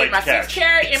 We got a gotta flight get my to catch. 6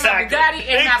 carat and my Exactly. Bugatti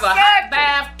and have a hot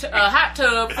bath, a hot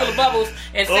tub full of bubbles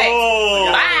and sex.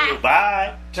 Oh,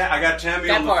 bye. I got Tammy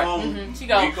That on part. the phone. Mhm. She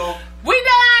go, Meko. we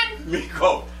done.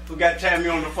 Meko. We got Tammy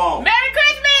on the phone. Merry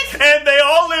Christmas. And they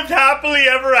all lived happily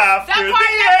ever after. That part,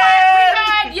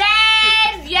 we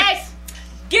done. Yes.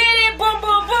 Get it, boom,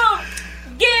 boom, boom.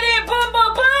 Get it, boom,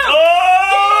 boom, boom.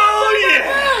 Oh,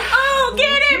 yeah. Oh,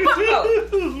 get it, boom,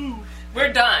 boom.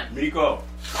 We're done. Meko,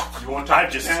 you want to talk I've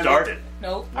to just Tammy? started.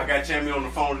 Nope. I got Tammy on the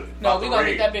phone. No, about we the gonna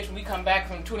ring. get that bitch when we come back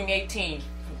from 2018.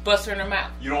 Bust her in her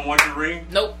mouth. You don't want the ring?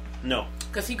 Nope. No.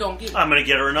 Cause he gonna get it. I'm going to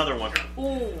get her another one.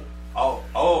 Ooh.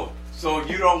 Oh, so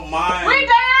you don't mind. We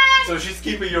done. So she's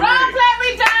keeping your Wrong ring.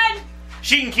 play, we done.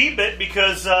 She can keep it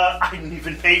because I didn't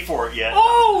even pay for it yet.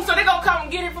 Ooh, so they gonna come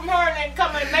and get it from her and then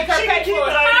come and make her She pay can keep for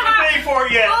it. it. I didn't even pay for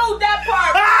it yet. Ooh, that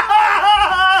part.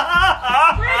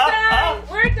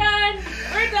 We're done.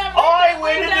 I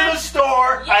went into the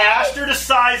store. I asked her to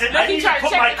size it. I didn't even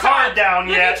put my card down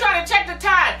Look, yet. you trying to check the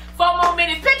time. 4 more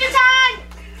minutes. Picture time.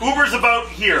 Uber's about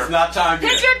here. It's not time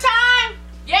yet. Picture time.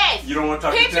 Yes. You don't want to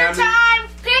talk to Picture Tammy? time.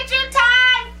 Picture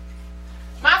time.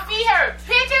 My feet hurt.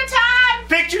 Picture time.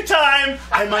 Picture time.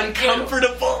 I'm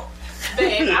uncomfortable.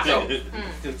 Babe, I So,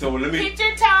 go. so let me.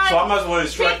 Picture time. So I might as well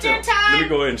instruct Picture them. time. Let me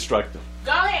go ahead and instruct them.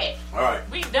 Go ahead. All right.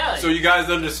 We done. So you guys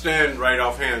understand right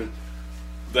offhand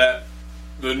that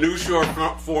the new short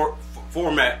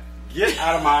format. Get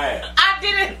out of my ass. I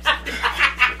didn't.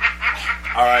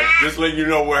 All right, just letting you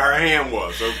know where her hand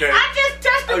was. Okay. I just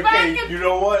touched the back. Okay. And... You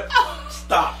know what?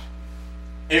 Stop.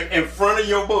 In front of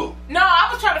your booth. No, I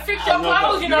was trying to fix your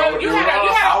clothes. You know, you had a.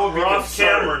 I would be We're on concerned.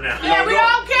 camera now. Yeah, we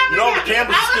on camera. No, now. the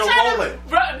camera's I was still trying rolling.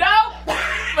 No.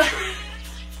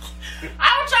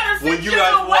 I was trying to When fix you your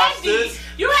guys little watch wedgie. this,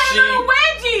 You had a she little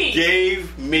wedgie.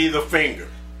 Gave me the finger.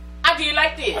 I did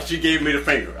like this. She gave me the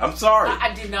finger. I'm sorry.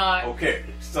 I did not. Okay,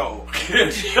 so.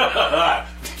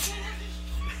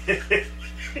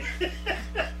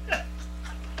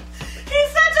 He's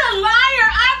such a liar.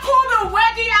 I pulled a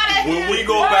wedgie out of his When we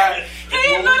go butt. back-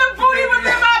 His when little we- booty was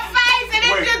in my face and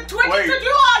it Wait, just twitched. wait.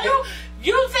 Cause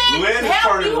you said Lynn is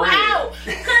help turning you red. out.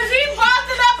 Cause he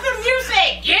busted up cause you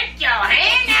said, get your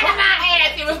hand out of my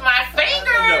ass. It was my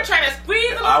finger No. trying to squeeze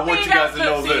the I little want thing you guys out. to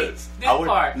know See, this. This I want-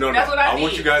 part. no, That's no. what I I did.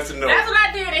 want you guys to know. That's what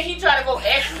I did and he tried to go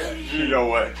extra. You know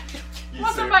what?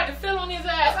 Want somebody to fill on his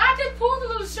ass. I just pulled the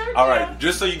little shirt All down. right,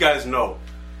 just so you guys know,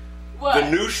 What? the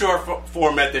new short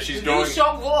format that she's The doing new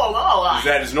show go is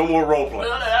that it's no more role play.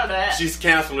 She's She's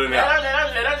canceling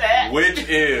out, which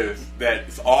is that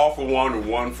it's all for one and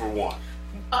one for one.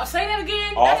 Say that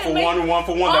again. All That for didn't make- one and one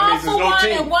for one. All That means for there's no one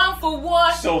team. and one for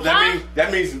one. So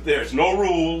that means there's no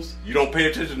rules. You don't pay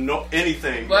attention to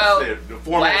anything. Well, That's it. The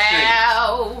format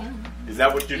changed. Is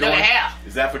that what you're doing? Yeah.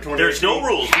 Is that for 2018? There's no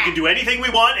rules. We can do anything we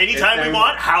want, anytime we Anything.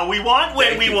 want, how we want, when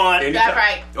Thank we you. want. Anytime. That's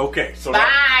right. Okay, so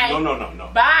Bye. no.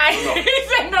 Bye. No. He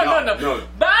said no.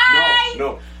 Bye.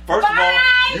 No. First of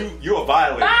all, you're a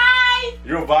violator. Bye.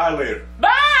 You're a violator. Bye.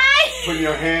 Putting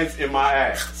your hands in my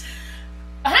ass.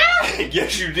 Huh?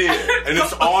 Yes, you did, and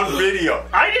it's on video.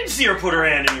 I didn't see her put her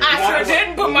hand in your I sure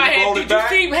didn't put When my we hand. rolled Did it you back-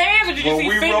 see hands or did you when see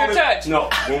we finger rolled it- touch? No,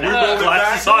 when we rolled it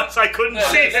glasses back. on, so I couldn't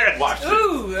see it. Watch this.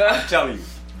 Ooh. I'm telling you.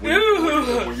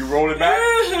 When you roll it back,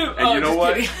 and Oh, you know just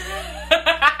what? kidding.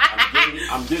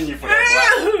 I'm getting you for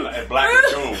that black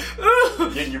lagoon.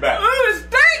 I'm getting you back. Ooh,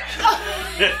 stink.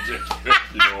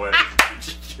 You know what?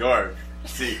 Sure.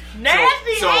 See.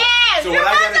 Nasty so, ass. So You what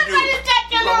I want gotta do? somebody to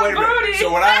touch your No, wait a little minute. booty.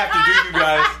 So what I have to do, you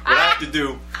guys? What I have to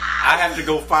do? I have to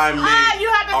go find me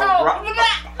You have to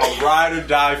a ride or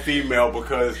die female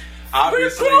because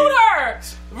obviously Recruit her.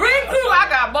 Recruit. I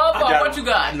got both of them. What you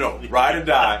got? No, ride or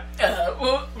die.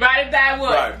 Ride or die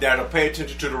what? Right, that'll pay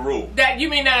attention to the rule. That you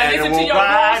mean that And listen it to won't your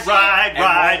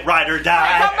bullshit? Ride or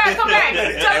die. Come back.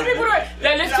 Tell the people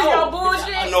that listen to your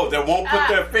bullshit. No, they won't put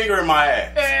their finger in my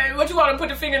ass. What you want to put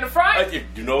the finger in the front?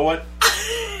 You know what?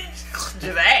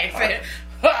 Just ask.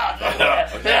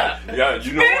 Yeah, you know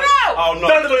Spit what? it out. Oh no!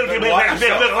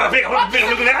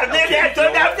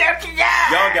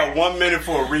 Y'all got 1 minute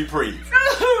for a reprieve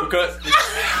because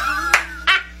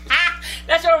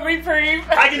got your reprieve.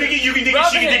 I can dig it, you can dig it,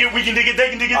 she can dig it, we can dig it, they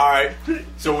can dig it. All right.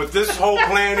 So what this whole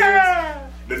plan is,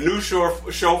 the new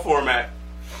show format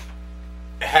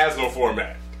has no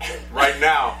format right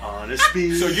now.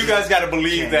 Honestly. So you guys got to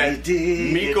believe that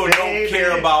Meko don't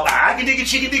care about. I can dig it,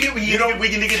 she can dig it, we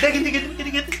can dig it, they can dig it, we can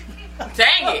dig it.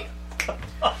 Dang it.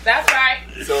 That's right.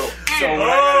 So what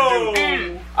I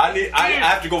gotta do, I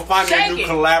have to go find me a new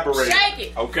collaborator. Shake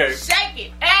it. Okay. Shake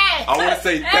it. I want to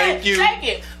say thank you Shake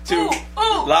it. to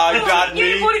Live Got Me.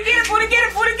 Get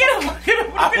it.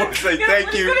 I want to say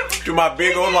thank you to my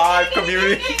Big O Live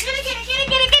community.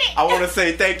 I want to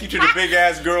say thank you to the Big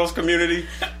Ass Girls community.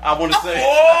 I want to say. I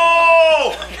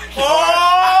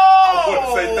want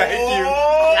to say thank you.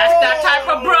 That's that type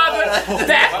of brother. That's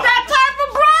that type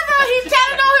of brother. He's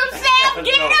telling on himself.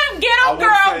 Get him,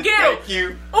 girl, get him. Thank you.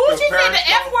 Ooh, she said the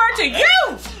F word to you.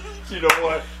 You know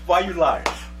what? Why you lying?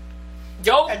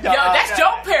 Yo, that's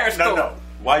your Periscope. No.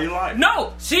 Why you lying?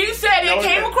 No, she said it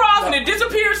came across and it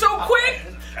disappeared so quick.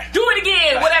 Do it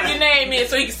again, whatever your name is,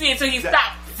 so he can see it, so he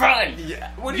stop fronting.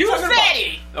 Yeah. What you said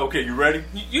it. Okay, you ready?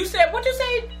 You said what you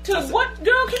say to what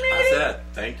girl community? I said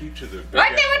thank you to the big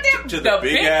right there, to the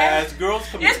big ass girls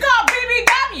community. It's called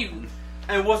BBW.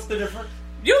 And what's the difference?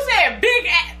 You said big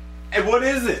ass. And what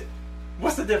is it?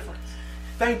 What's the difference?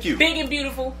 Thank you. Big and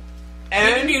beautiful. And,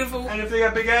 big and beautiful. And if they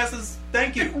got big asses,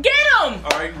 thank you. Get them.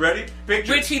 All right, ready?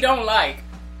 Picture. Which he don't like.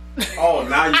 Oh,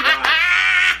 now you lying.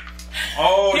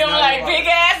 Oh, he don't like big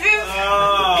asses.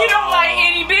 Oh. He don't like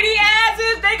itty bitty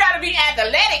asses. They gotta be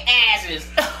athletic asses.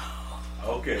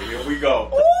 Okay, here we go.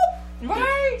 Ooh,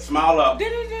 right? Smile up.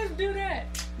 Did he just do that?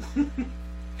 And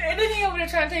then he over there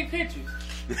trying to take pictures.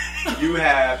 You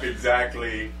have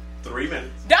exactly 3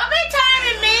 minutes. Don't be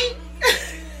timing me.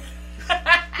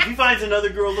 If he finds another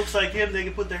girl looks like him, they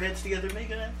can put their heads together and make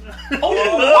it happen. Oh,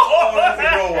 that's a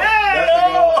good one. That's a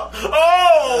good one.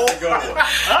 Oh! That's a good one.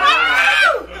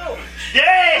 Oh!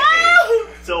 Yeah!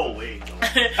 So wait.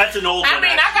 That's an old one. I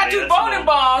mean, I got 2 bowling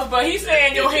balls, but he's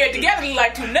saying your head together look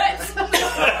like 2 nuts. Oh!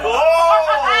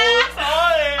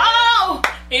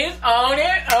 It's on it.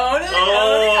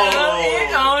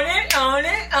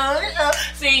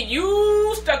 See,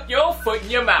 you stuck your foot in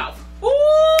your mouth. Ooh,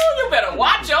 you better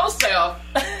watch yourself.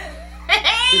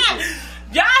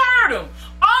 Y'all heard him.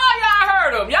 Oh, y'all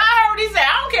heard him. Y'all heard what he said.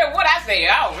 I don't care what I say. I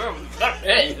don't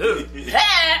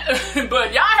remember.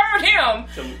 But y'all heard him.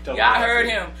 Y'all heard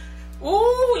him.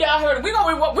 Ooh, y'all heard him. We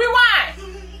gonna rewind.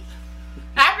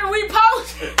 After we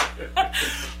post,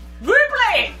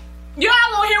 replay it.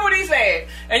 Y'all gonna hear what he said.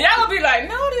 And y'all gonna be like,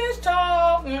 no, this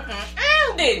talk.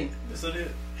 Didn't. Yes, I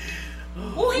did.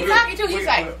 Ooh, he cocky too. He's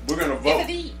like, we're gonna vote.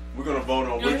 Yes, we're gonna vote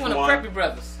on which one. Preppy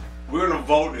brothers. We're gonna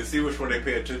vote and see which one they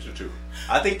pay attention to.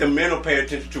 I think the men will pay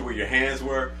attention to where your hands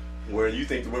were, where you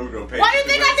think the women are gonna pay. Why do you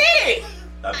think I did it?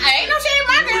 I ain't no shame in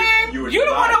my game. You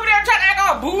the one over there trying to act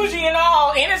all bougie and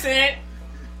all innocent.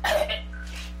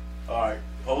 All right,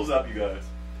 pose up, you guys.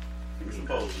 Give me some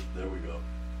poses. There we go.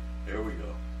 There we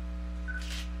go.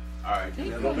 All right, give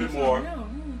me a little bit more.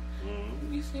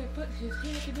 You said put his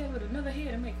head together with another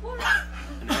head and make what?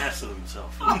 An ass of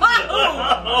himself. All right,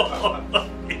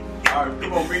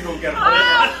 come on, we gonna get him.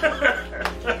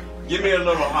 Give me a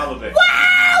little holiday.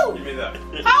 Wow! Give me that.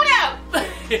 Hold up.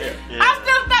 Yeah. I'm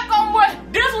still stuck on what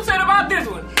this one said about this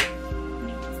one.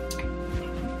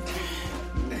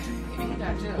 He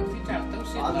got jealous. He tried to throw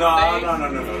shit in my face.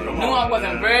 No. Knew I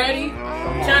wasn't ready.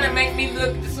 Trying to make me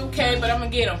look, it's okay, but I'm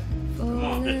gonna get him. Come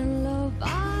on.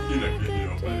 You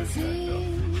don't play this thing,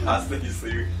 though. I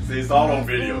see, it's all on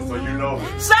video, so you know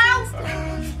it. Sounds.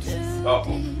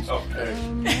 Okay.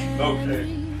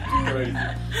 Crazy.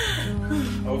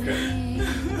 Okay.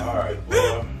 All right.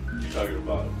 Well, you talking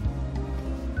about him?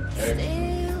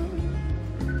 Excellent.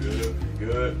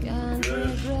 Good. Okay.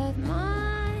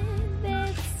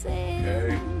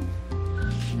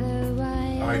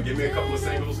 All right. Give me a couple of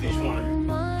singles, each one of you.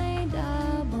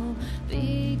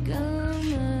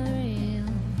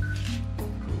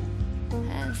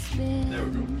 There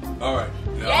we go. All right.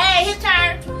 Now, Yay, his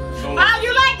turn. So Oh,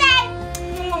 you like that?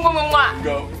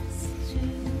 go.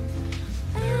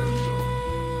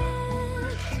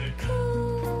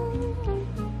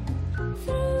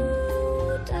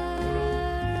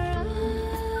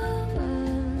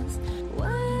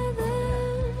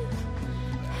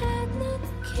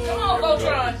 Come on,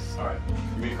 Voltron. All right.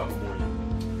 Give me a couple more.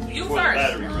 You Before the first.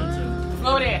 battery runs out.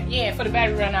 Over there. Yeah, for the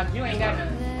battery run out. You ain't got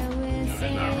none.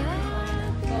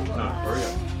 No, hurry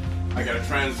up. I got a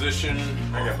transition.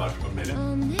 I got about a minute.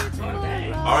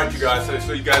 All right, you guys.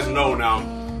 So you guys know now.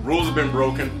 Rules have been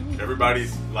broken.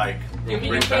 Everybody's like, You mean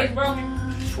bring your back face broken?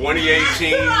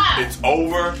 2018. It's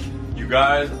over. You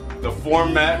guys, The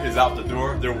format is out the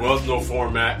door. There was no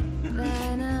format.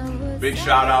 Big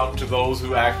shout out to those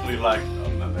who actually like.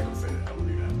 I'm not gonna say that. I'll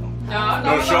leave that alone.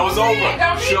 No, show's over.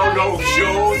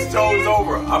 Show's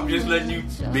over. I'm just letting you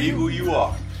be who you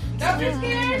are. Don't be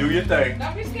scared. Do your thing.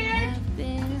 Don't be scared.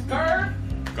 Scared.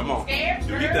 Come on. Scared.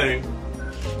 Do your thing.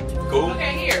 Cool.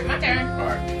 Okay, here, my turn. All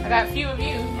right. I got a few of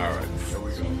you. All right. Here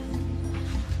we go.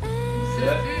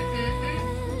 Set.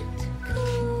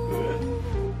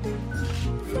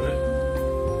 Good.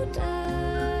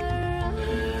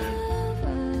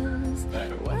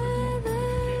 Back away.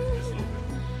 Again, just a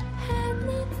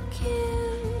little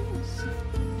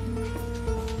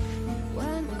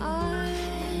When I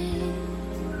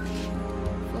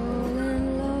fall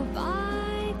in love,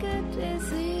 I get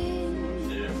dizzy.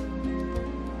 Yeah.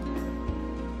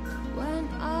 When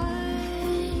I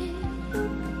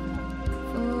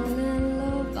fall in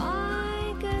love,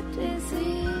 I get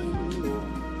dizzy.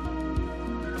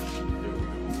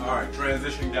 All right,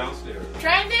 transitioning downstairs.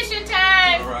 Transition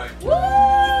time. All right.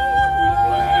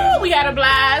 Woo! We had a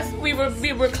blast. We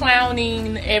were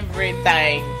clowning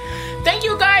everything. Thank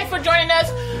you guys for joining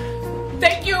us.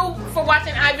 Thank you for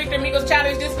watching iVictor Migos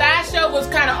Challenge. This last show was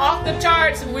kind of off the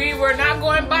charts. We were not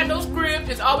going by no script.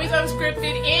 It's always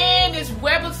unscripted. And it's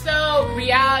webisode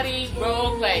reality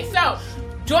role play. So,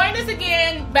 join us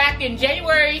again back in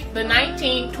January the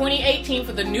 19th, 2018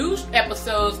 for the new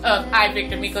episodes of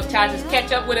iVictor Migos Challenge.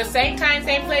 Catch up with us same time,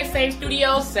 same place, same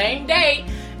studio, same day.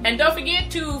 And don't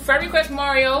forget to friend request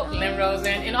Mario, Lynn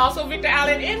Rosen, and also Victor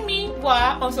Allen and me,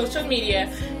 Bois, on social media.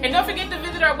 And don't forget to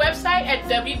visit our website at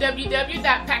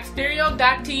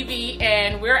www.packstereo.tv.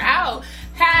 And we're out.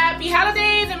 Happy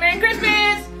holidays and Merry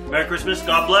Christmas! Merry Christmas.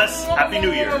 God bless. Happy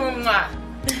New Year.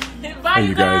 Bye, Hey,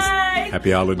 you guys.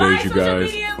 Happy holidays, you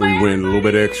guys. We went a little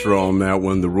bit extra on that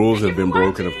one. The rules have been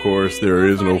broken, of course. There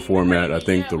is no format. I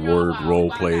think the word role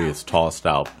play is tossed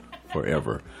out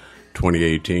forever.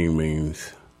 2018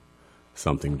 means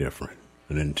something different.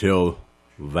 And until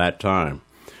that time,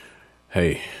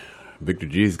 hey, Victor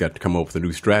G's got to come up with a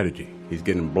new strategy. He's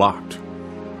getting blocked.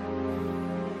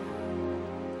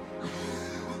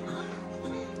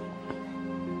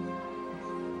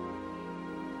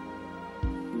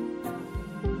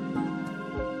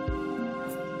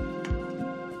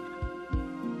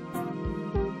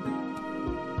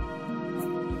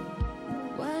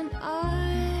 When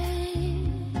I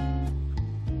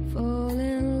fall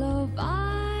in love,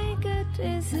 I get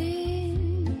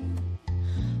dizzy.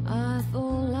 I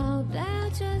fall out there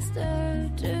just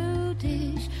to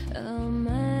dish a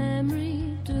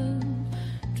memory to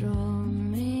draw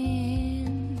me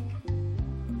in.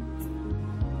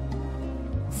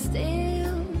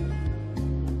 Still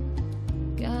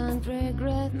can't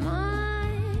regret my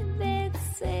big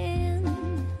sin.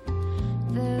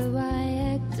 Though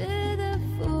I acted a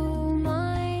fool,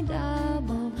 my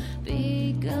double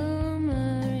become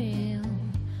a real.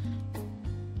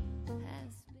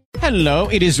 Hello,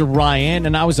 it is Ryan,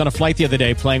 and I was on a flight the other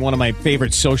day playing one of my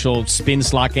favorite social spin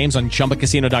slot games on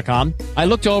ChumbaCasino.com. I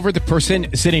looked over at the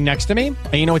person sitting next to me,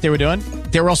 and you know what they were doing?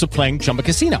 They were also playing Chumba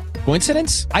Casino.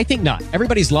 Coincidence? I think not.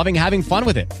 Everybody's loving having fun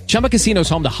with it. Chumba Casino is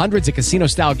home to hundreds of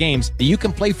casino-style games that you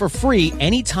can play for free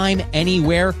anytime,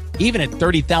 anywhere, even at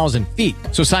 30,000 feet.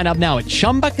 So sign up now at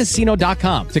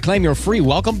ChumbaCasino.com to claim your free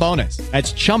welcome bonus.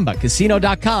 That's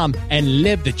ChumbaCasino.com and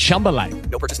live the Chumba life.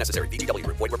 No purchase necessary. VGW.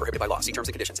 Void where prohibited by law. See terms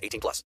and conditions. 18+.